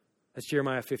 That's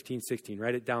Jeremiah 15:16.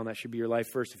 Write it down. That should be your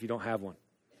life verse if you don't have one.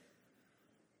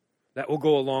 That will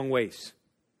go a long ways.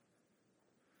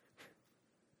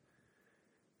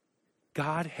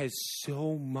 God has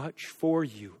so much for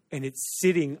you, and it's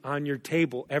sitting on your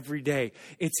table every day.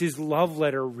 It's his love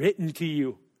letter written to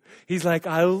you. He's like,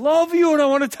 I love you, and I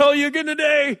want to tell you again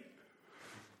today.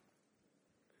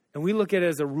 And we look at it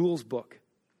as a rules book.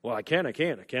 Well, I can't.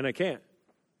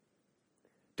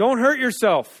 Don't hurt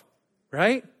yourself,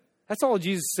 right? That's all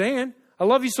Jesus is saying. I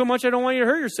love you so much, I don't want you to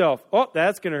hurt yourself. Oh,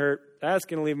 that's going to hurt. That's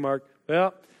going to leave a mark.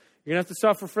 Well, you're going to have to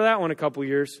suffer for that one a couple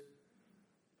years.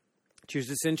 Choose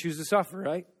to sin, choose to suffer,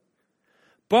 right?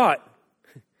 But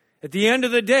at the end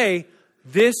of the day,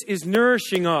 this is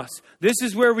nourishing us. This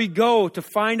is where we go to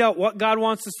find out what God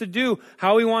wants us to do,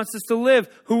 how he wants us to live,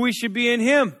 who we should be in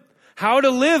him, how to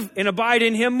live and abide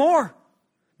in him more.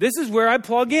 This is where I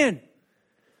plug in.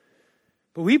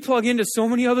 But we plug into so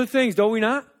many other things, don't we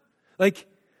not? Like,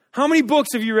 how many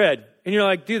books have you read? And you're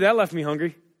like, dude, that left me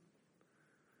hungry.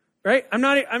 Right?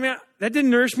 That didn't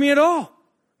nourish me at all.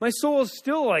 My soul is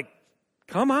still like,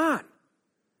 come on.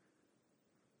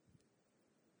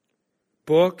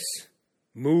 Books,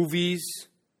 movies,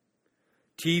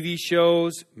 TV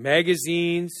shows,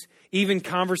 magazines, even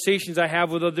conversations I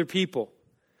have with other people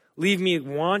leave me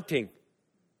wanting,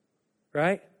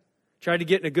 right? Tried to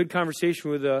get in a good conversation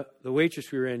with the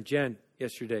waitress we were in, Jen,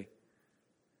 yesterday.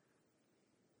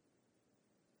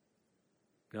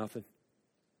 Nothing.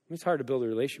 It's hard to build a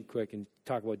relationship quick and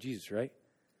talk about Jesus, right?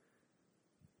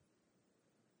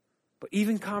 But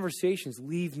even conversations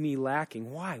leave me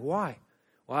lacking. Why? Well,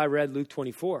 I read Luke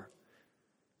 24,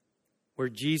 where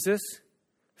Jesus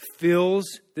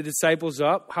fills the disciples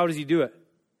up. How does he do it?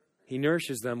 He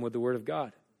nourishes them with the word of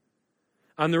God.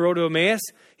 On the road to Emmaus,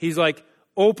 he's like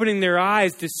opening their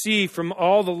eyes to see from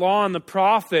all the law and the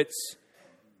prophets,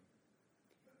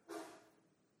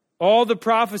 all the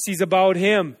prophecies about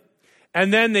him.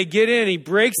 And then they get in, he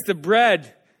breaks the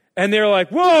bread, and they're like,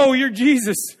 whoa, you're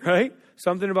Jesus, right?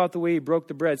 Something about the way he broke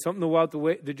the bread, something about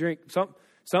the drink, something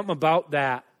about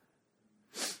that.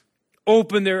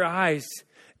 Opened their eyes,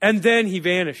 and then he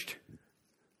vanished.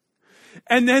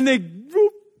 And then they,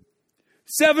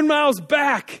 7 miles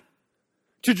back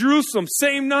to Jerusalem,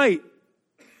 same night.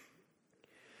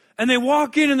 And they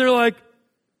walk in, and they're like,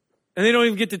 and they don't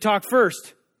even get to talk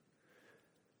first.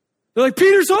 They're like,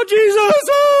 Peter saw Jesus!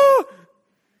 Oh!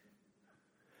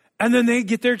 And then they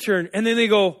get their turn. And then they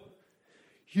go,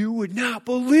 you would not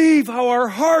believe how our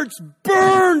hearts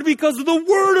burned because of the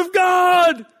word of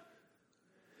God.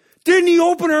 Didn't he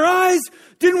open our eyes?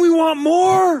 Didn't we want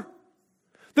more?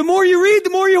 The more you read,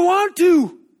 the more you want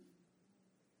to.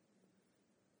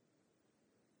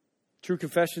 True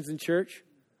confessions in church.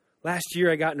 Last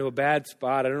year I got into a bad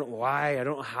spot. I don't know why. I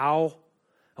don't know how.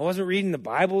 I wasn't reading the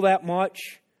Bible that much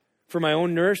for my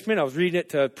own nourishment. I was reading it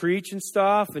to preach and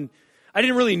stuff. And I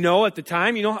didn't really know at the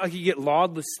time. You know how you get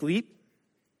lulled to sleep?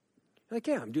 Like,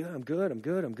 yeah, I'm good.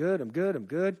 And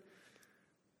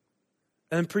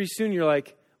then pretty soon you're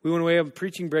like, we went away on a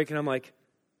preaching break, and I'm like,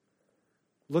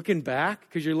 looking back,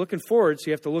 because you're looking forward, so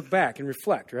you have to look back and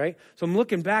reflect, right? So I'm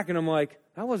looking back, and I'm like,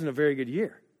 that wasn't a very good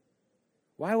year.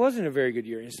 Why wasn't it a very good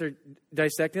year? And you start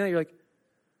dissecting that, you're like,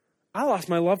 I lost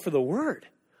my love for the Word.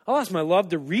 I lost my love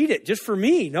to read it just for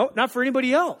me, not for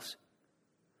anybody else.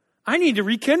 I need to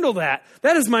rekindle that.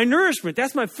 That is my nourishment.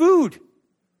 That's my food.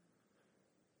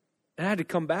 And I had to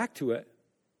come back to it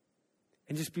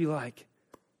and just be like,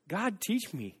 God,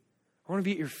 teach me. I want to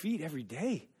be at your feet every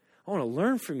day. I want to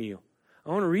learn from you. I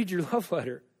want to read your love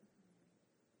letter.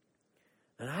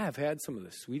 And I have had some of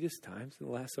the sweetest times in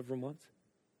the last several months.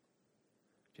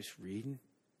 Just reading.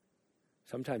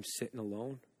 Sometimes sitting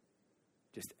alone.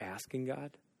 Just asking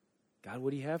God,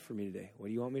 what do you have for me today? What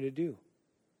do you want me to do?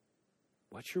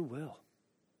 What's your will?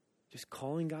 Just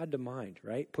calling God to mind,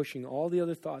 right? Pushing all the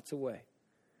other thoughts away.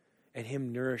 And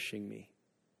him nourishing me.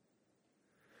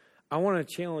 I want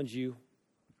to challenge you,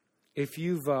 if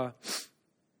you've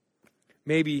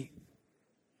maybe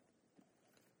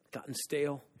gotten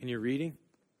stale in your reading.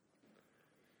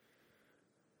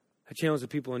 I challenge the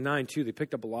people in 9 too. They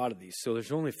picked up a lot of these, so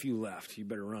there's only a few left. You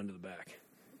better run to the back.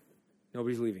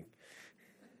 Nobody's leaving.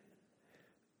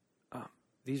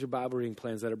 These are Bible reading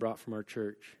plans that I brought from our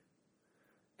church.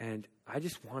 And I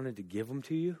just wanted to give them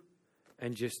to you.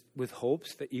 And just with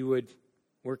hopes that you would,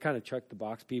 we're kind of check the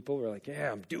box people. We're like,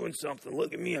 yeah, I'm doing something.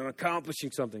 Look at me. I'm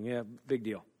accomplishing something. Yeah, big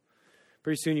deal.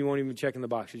 Pretty soon you won't even check in the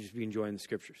box. You'll just be enjoying the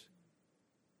scriptures.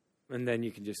 And then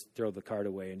you can just throw the card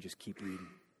away and just keep reading.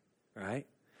 All right?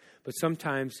 But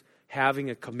sometimes having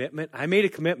a commitment. I made a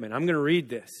commitment. I'm going to read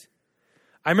this.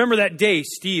 I remember that day,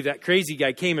 Steve, that crazy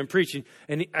guy, came and preached.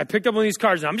 And I picked up one of these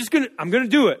cards. And I'm going to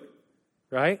do it.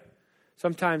 Right?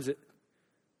 Sometimes it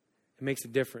makes a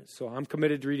difference. So I'm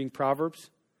committed to reading Proverbs.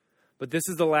 But this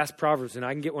is the last Proverbs, and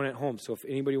I can get one at home. So if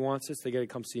anybody wants this, they got to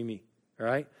come see me. All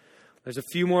right? There's a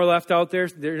few more left out there.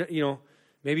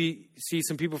 Maybe see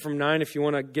some people from 9 if you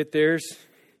want to get theirs.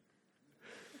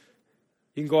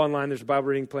 You can go online. There's a Bible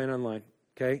reading plan online.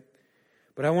 Okay?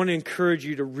 But I want to encourage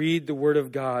you to read the Word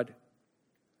of God.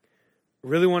 I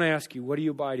really want to ask you, what are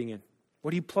you abiding in?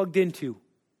 What are you plugged into?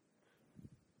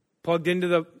 Plugged into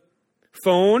the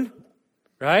phone,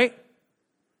 right?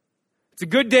 It's a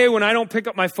good day when I don't pick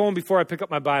up my phone before I pick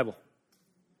up my Bible.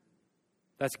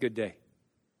 That's a good day.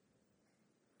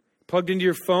 Plugged into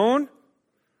your phone?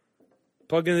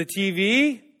 Plugged into the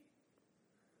TV?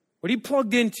 What are you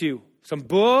plugged into? Some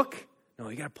book? No,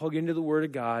 you got to plug into the Word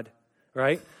of God,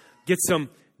 right? Get some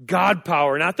God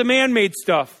power, not the man-made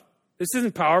stuff. This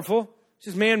isn't powerful. It's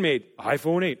just man-made.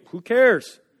 iPhone 8. Who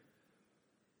cares?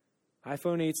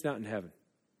 iPhone 8's not in heaven.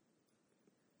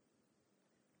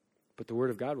 But the Word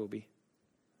of God will be.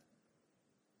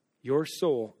 Your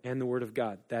soul and the Word of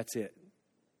God. That's it.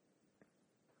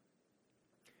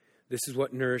 This is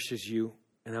what nourishes you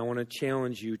And I want to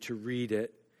challenge you to read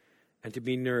it and to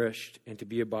be nourished and to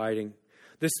be abiding.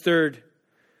 This third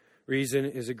reason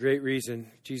is a great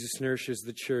reason. Jesus nourishes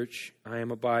the church. I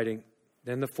am abiding.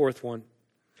 Then the fourth one.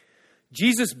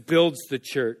 Jesus builds the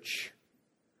church.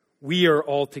 We are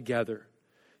all together.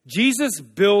 Jesus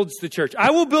builds the church.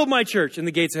 I will build my church, and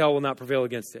the gates of hell will not prevail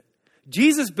against it.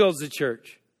 Jesus builds the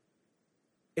church.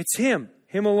 It's Him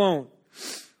alone.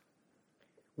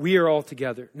 We are all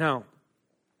together. Now,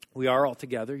 we are all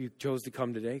together. You chose to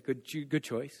come today. Good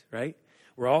choice, right?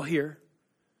 We're all here.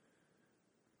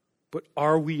 But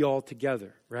are we all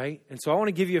together, right? And so I want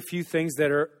to give you a few things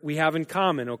that we have in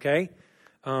common, okay?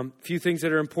 A few things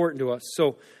that are important to us.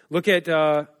 So look at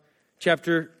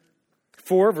chapter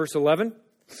 4, verse 11.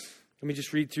 Let me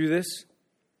just read through this.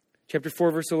 Chapter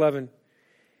 4, verse 11.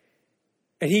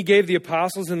 And He gave the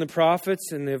apostles and the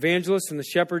prophets and the evangelists and the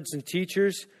shepherds and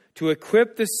teachers to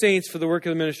equip the saints for the work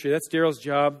of the ministry. That's Daryl's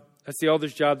job. That's the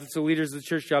elder's job. That's the leaders of the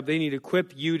church job. They need to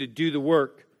equip you to do the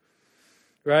work.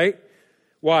 Right?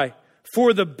 Why?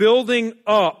 For the building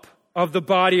up of the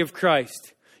body of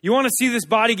Christ. You want to see this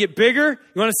body get bigger?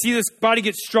 You want to see this body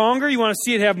get stronger? You want to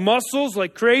see it have muscles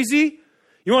like crazy?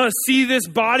 You want to see this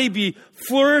body be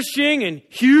flourishing and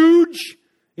huge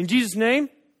in Jesus' name?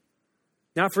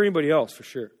 Not for anybody else, for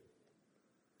sure.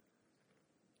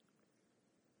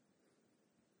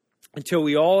 Until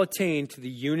we all attain to the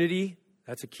unity,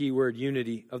 that's a key word,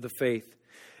 unity of the faith,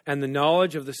 and the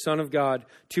knowledge of the Son of God,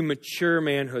 to mature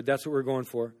manhood. That's what we're going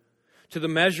for. To the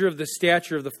measure of the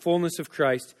stature of the fullness of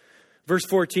Christ. Verse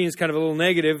 14 is kind of a little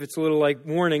negative. It's a little like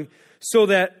warning. So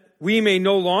that we may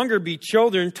no longer be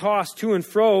children tossed to and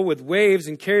fro with waves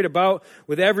and carried about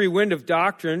with every wind of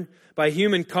doctrine by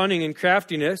human cunning and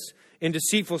craftiness in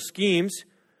deceitful schemes.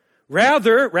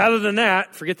 Rather than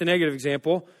that, forget the negative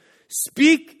example,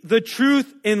 speak the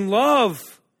truth in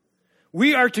love.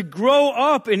 We are to grow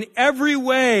up in every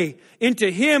way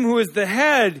into Him who is the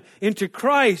head, into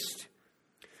Christ,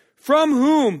 from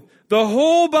whom the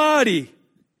whole body,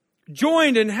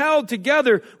 joined and held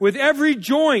together with every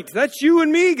joint, that's you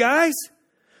and me, guys,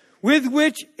 with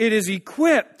which it is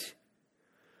equipped,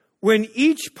 when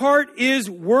each part is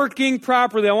working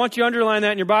properly. I want you to underline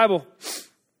that in your Bible.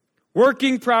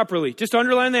 Working properly. Just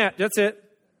underline that. That's it.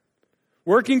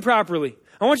 Working properly.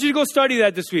 I want you to go study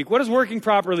that this week. What does working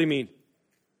properly mean?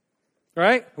 All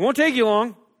right? It won't take you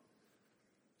long.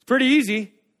 It's pretty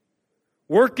easy.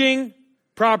 Working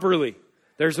properly.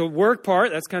 There's a work part.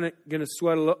 That's kind of going to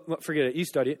sweat a little. Forget it. You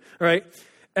study it. All right?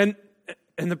 And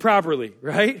the properly,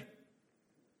 right?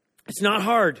 It's not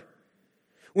hard.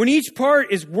 When each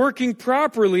part is working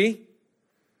properly,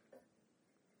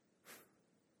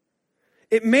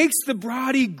 it makes the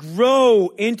body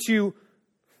grow into,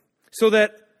 so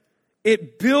that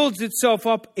it builds itself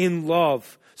up in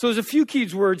love. So there's a few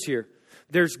key words here.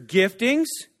 There's giftings.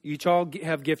 You each all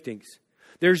have giftings.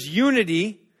 There's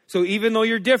unity. So even though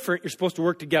you're different, you're supposed to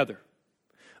work together.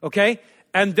 Okay?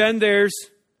 And then there's,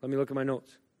 let me look at my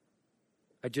notes.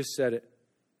 I just said it.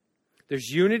 There's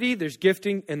unity, there's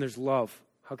gifting, and there's love.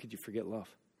 How could you forget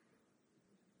love?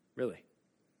 Really?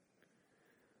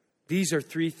 These are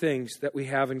three things that we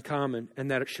have in common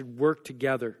and that it should work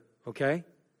together. Okay?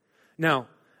 Now,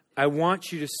 I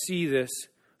want you to see this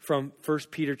from 1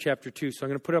 Peter chapter 2. So I'm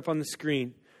going to put it up on the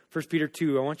screen. 1 Peter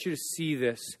 2. I want you to see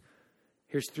this.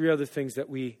 Here's three other things that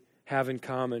we have in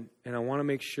common, and I want to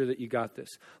make sure that you got this.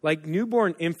 Like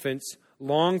newborn infants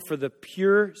long for the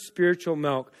pure spiritual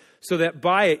milk, so that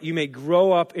by it you may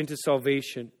grow up into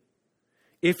salvation,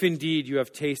 if indeed you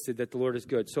have tasted that the Lord is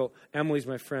good. So Emily's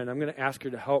my friend. I'm going to ask her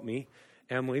to help me.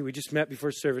 Emily, we just met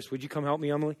before service. Would you come help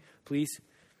me, Emily, please?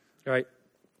 All right.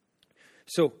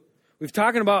 So we've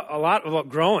talking about a lot about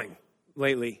growing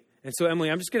lately. And so,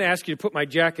 Emily, I'm just going to ask you to put my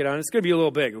jacket on. It's going to be a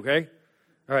little big, okay?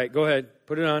 All right, go ahead.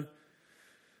 Put it on.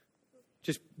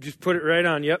 Just put it right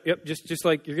on. Yep. Just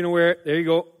like you're going to wear it. There you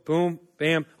go. Boom,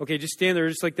 bam. Okay, just stand there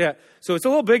just like that. So it's a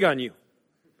little big on you.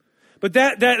 But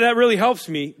that really helps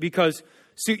me because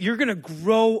so you're going to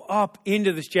grow up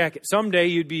into this jacket. Someday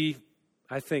you'd be,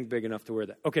 I think, big enough to wear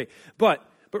that. Okay, but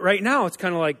right now it's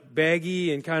kind of like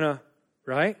baggy and kind of,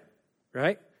 right?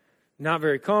 Not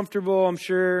very comfortable, I'm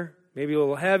sure. Maybe a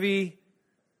little heavy.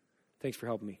 Thanks for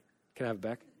helping me. Can I have it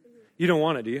back? You don't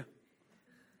want it, do you?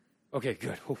 Okay,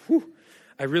 good. Whew.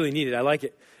 I really need it. I like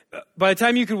it. By the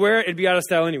time you could wear it, it'd be out of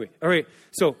style anyway. All right.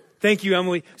 So thank you,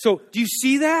 Emily. So do you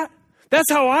see that? That's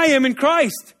how I am in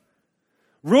Christ.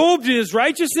 Robed in His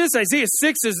righteousness. Isaiah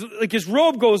 6 is like His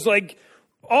robe goes like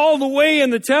all the way in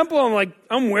the temple. I'm like,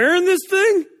 I'm wearing this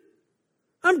thing?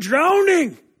 I'm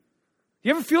drowning.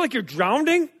 You ever feel like you're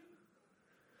drowning?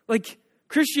 Like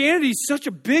Christianity is such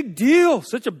a big deal,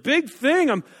 such a big thing.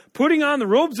 I'm putting on the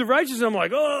robes of righteousness. I'm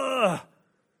like, ugh.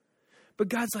 But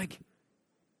God's like,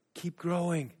 keep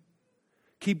growing.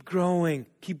 Keep growing.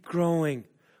 Keep growing.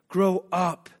 Grow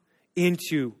up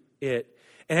into it.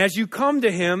 And as you come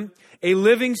to him, a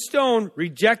living stone,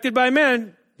 rejected by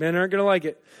men aren't going to like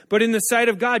it, but in the sight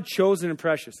of God, chosen and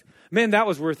precious. Man, that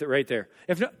was worth it right there.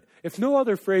 If no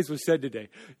other phrase was said today,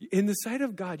 in the sight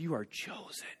of God, you are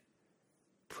chosen,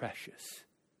 precious.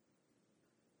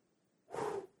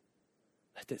 Whew.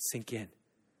 Let that sink in.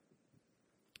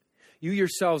 You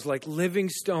yourselves, like living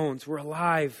stones, we're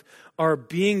alive, are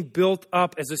being built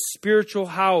up as a spiritual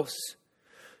house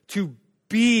to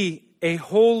be a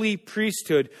holy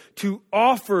priesthood, to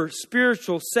offer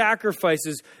spiritual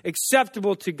sacrifices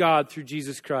acceptable to God through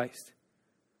Jesus Christ.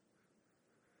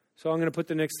 So I'm going to put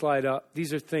the next slide up.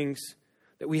 These are things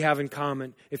that we have in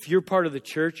common. If you're part of the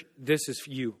church, this is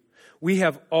you. We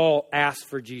have all asked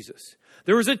for Jesus.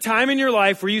 There was a time in your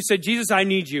life where you said, Jesus, I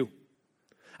need you.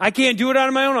 I can't do it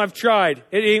on my own. I've tried.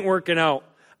 It ain't working out.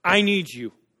 I need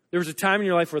you. There was a time in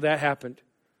your life where that happened.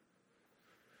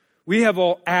 We have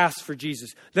all asked for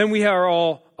Jesus. Then we are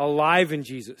all alive in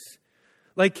Jesus.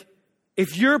 Like,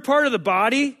 if you're a part of the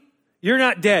body, you're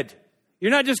not dead.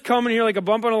 You're not just coming here like a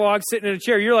bump on a log, sitting in a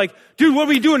chair. You're like, dude, what are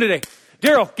we doing today?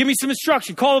 Daryl, give me some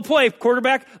instruction. Call the play,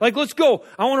 quarterback. Like, let's go.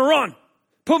 I want to run.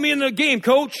 Put me in the game,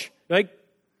 coach. Like,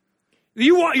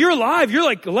 you're alive. You're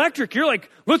like electric. You're like,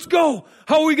 let's go.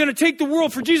 How are we going to take the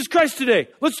world for Jesus Christ today?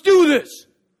 Let's do this.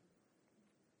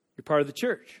 You're part of the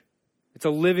church. It's a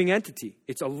living entity.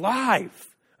 It's alive,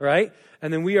 right?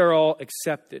 And then we are all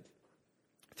accepted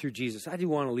through Jesus. I do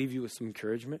want to leave you with some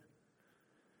encouragement.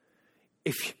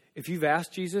 If you've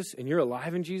asked Jesus and you're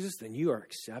alive in Jesus, then you are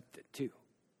accepted too.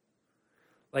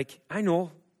 Like, I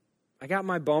know I got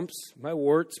my bumps, my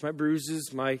warts, my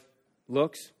bruises, my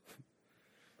looks.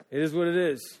 It is what it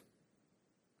is.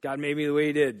 God made me the way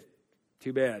he did.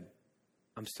 Too bad.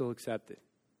 I'm still accepted.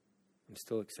 I'm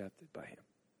still accepted by him.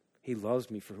 He loves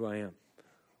me for who I am.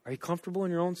 Are you comfortable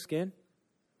in your own skin?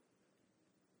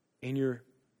 In your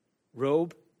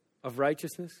robe of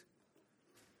righteousness?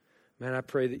 Man, I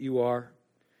pray that you are.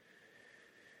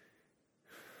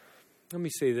 Let me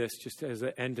say this just as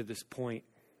the end of this point.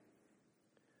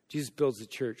 Jesus builds the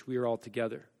church. We are all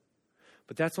together.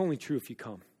 But that's only true if you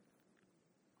come.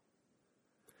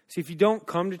 See, if you don't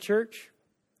come to church,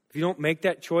 if you don't make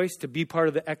that choice to be part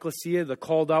of the ecclesia, the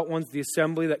called out ones, the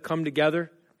assembly that come together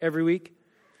every week,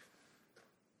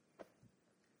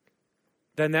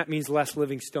 then that means less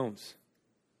living stones.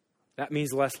 That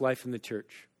means less life in the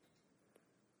church.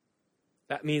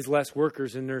 That means less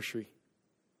workers in nursery.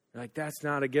 You're like, that's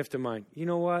not a gift of mine. You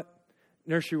know what?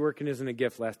 Nursery working isn't a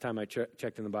gift last time I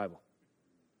checked in the Bible.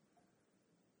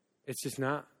 It's just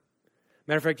not.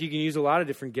 Matter of fact, you can use a lot of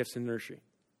different gifts in nursery.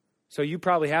 So you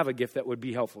probably have a gift that would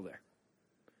be helpful there.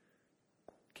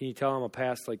 Can you tell I'm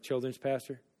a like children's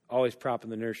pastor? Always propping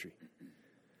the nursery.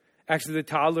 Actually, the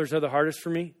toddlers are the hardest for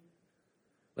me.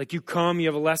 Like, you come, you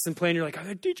have a lesson plan, you're like, I'm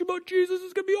going to teach you about Jesus,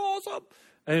 it's going to be awesome.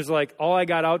 And it's like, all I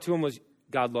got out to them was,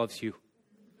 God loves you.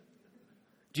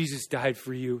 Jesus died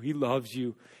for you. He loves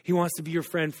you. He wants to be your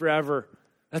friend forever.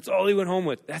 That's all he went home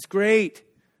with. That's great.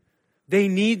 They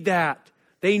need that.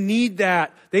 They need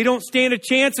that. They don't stand a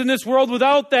chance in this world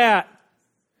without that.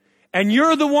 And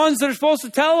you're the ones that are supposed to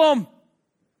tell them.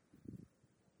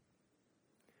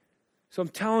 So I'm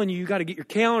telling you, you got to get your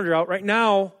calendar out right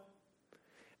now.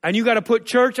 And you got to put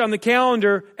church on the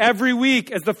calendar every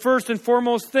week as the first and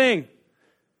foremost thing.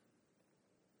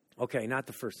 Okay, not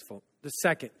the first, the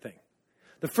second thing.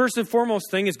 The first and foremost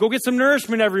thing is go get some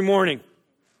nourishment every morning.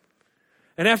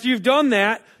 And after you've done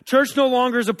that, church no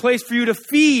longer is a place for you to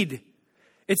feed.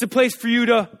 It's a place for you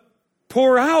to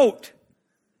pour out.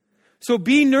 So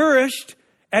be nourished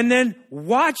and then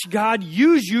watch God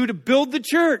use you to build the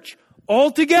church all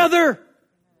together.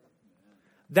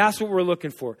 That's what we're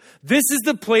looking for. This is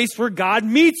the place where God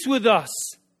meets with us.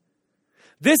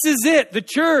 This is it, the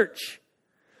church.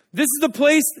 This is the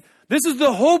place, this is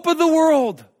the hope of the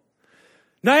world.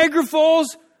 Niagara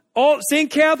Falls,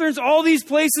 St. Catharines, all these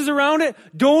places around it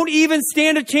don't even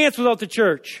stand a chance without the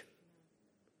church.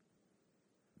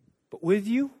 But with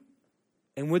you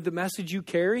and with the message you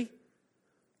carry,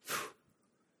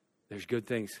 there's good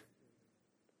things.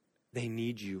 They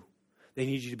need you. They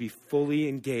need you to be fully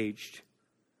engaged.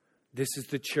 This is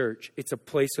the church. It's a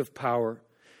place of power.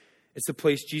 It's a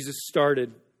place Jesus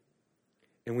started.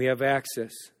 And we have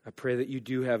access. I pray that you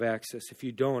do have access. If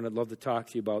you don't, I'd love to talk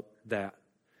to you about that.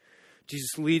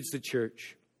 Jesus leads the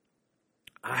church.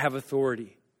 I have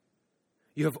authority.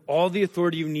 You have all the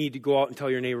authority you need to go out and tell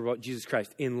your neighbor about Jesus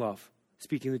Christ in love.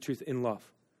 speaking the truth in love.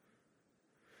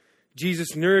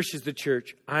 Jesus nourishes the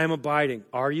church. I am abiding.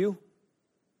 Are you?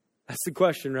 That's the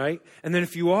question, right? And then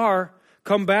if you are,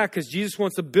 come back, because Jesus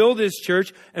wants to build his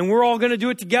church, and we're all going to do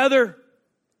it together.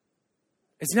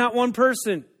 It's not one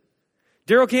person.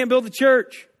 Daryl can't build the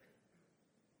church.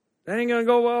 That ain't going to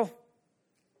go well.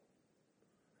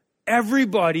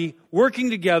 Everybody working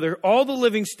together, all the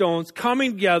living stones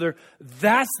coming together,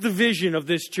 that's the vision of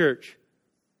this church.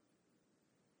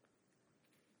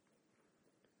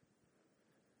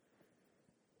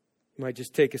 You might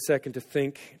just take a second to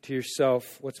think to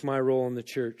yourself, what's my role in the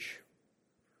church?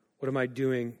 What am I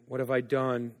doing? What have I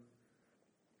done?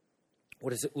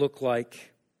 What does it look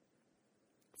like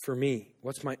for me?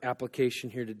 What's my application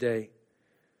here today?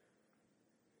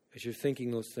 As you're thinking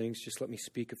those things, just let me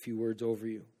speak a few words over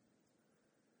you.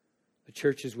 The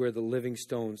church is where the living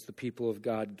stones, the people of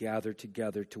God, gather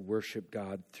together to worship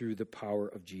God through the power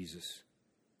of Jesus.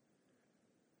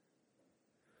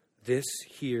 This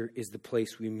here is the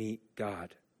place we meet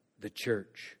God, the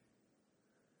church.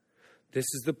 This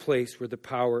is the place where the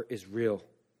power is real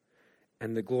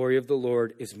and the glory of the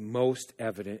Lord is most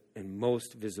evident and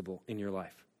most visible in your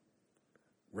life.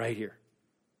 Right here.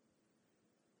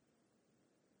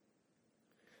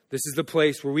 This is the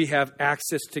place where we have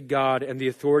access to God and the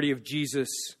authority of Jesus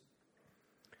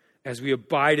as we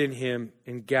abide in him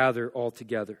and gather all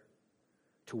together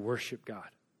to worship God.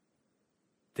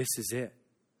 This is it.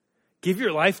 Give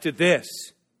your life to this.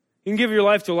 You can give your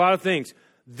life to a lot of things.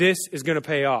 This is going to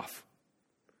pay off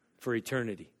for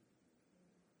eternity.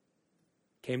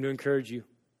 Came to encourage you.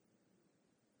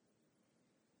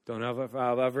 Don't know if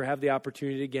I'll ever have the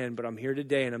opportunity again, but I'm here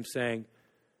today and I'm saying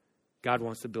God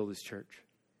wants to build his church.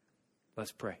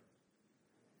 Let's pray.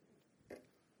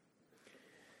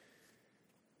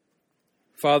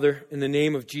 Father, in the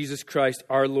name of Jesus Christ,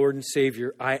 our Lord and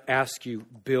Savior, I ask you,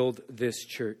 build this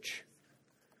church.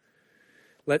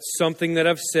 Let something that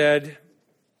I've said,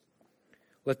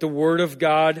 let the word of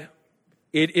God,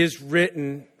 it is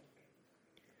written,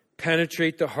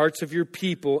 penetrate the hearts of your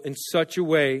people in such a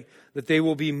way that they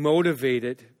will be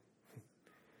motivated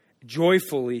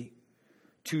joyfully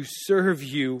to serve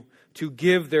you, to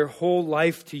give their whole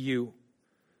life to you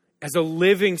as a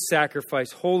living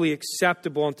sacrifice, wholly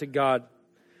acceptable unto God,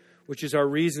 which is our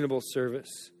reasonable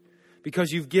service.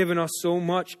 Because you've given us so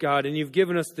much, God, and you've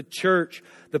given us the church,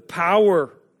 the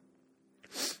power.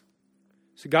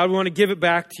 So God, we want to give it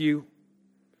back to you.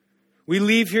 We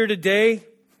leave here today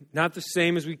not the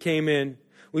same as we came in.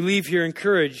 We leave here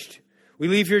encouraged. We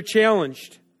leave here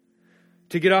challenged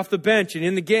to get off the bench and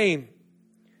in the game,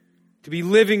 to be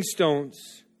living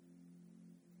stones.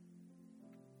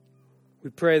 We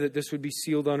pray that this would be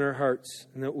sealed on our hearts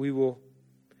and that we will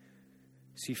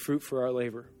see fruit for our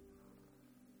labor.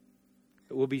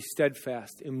 That we'll be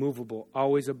steadfast, immovable,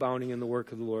 always abounding in the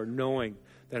work of the Lord, knowing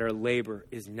that our labor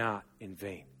is not in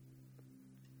vain.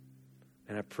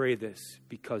 And I pray this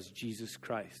because Jesus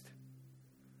Christ,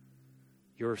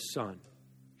 your Son,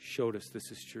 showed us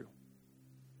this is true.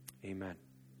 Amen.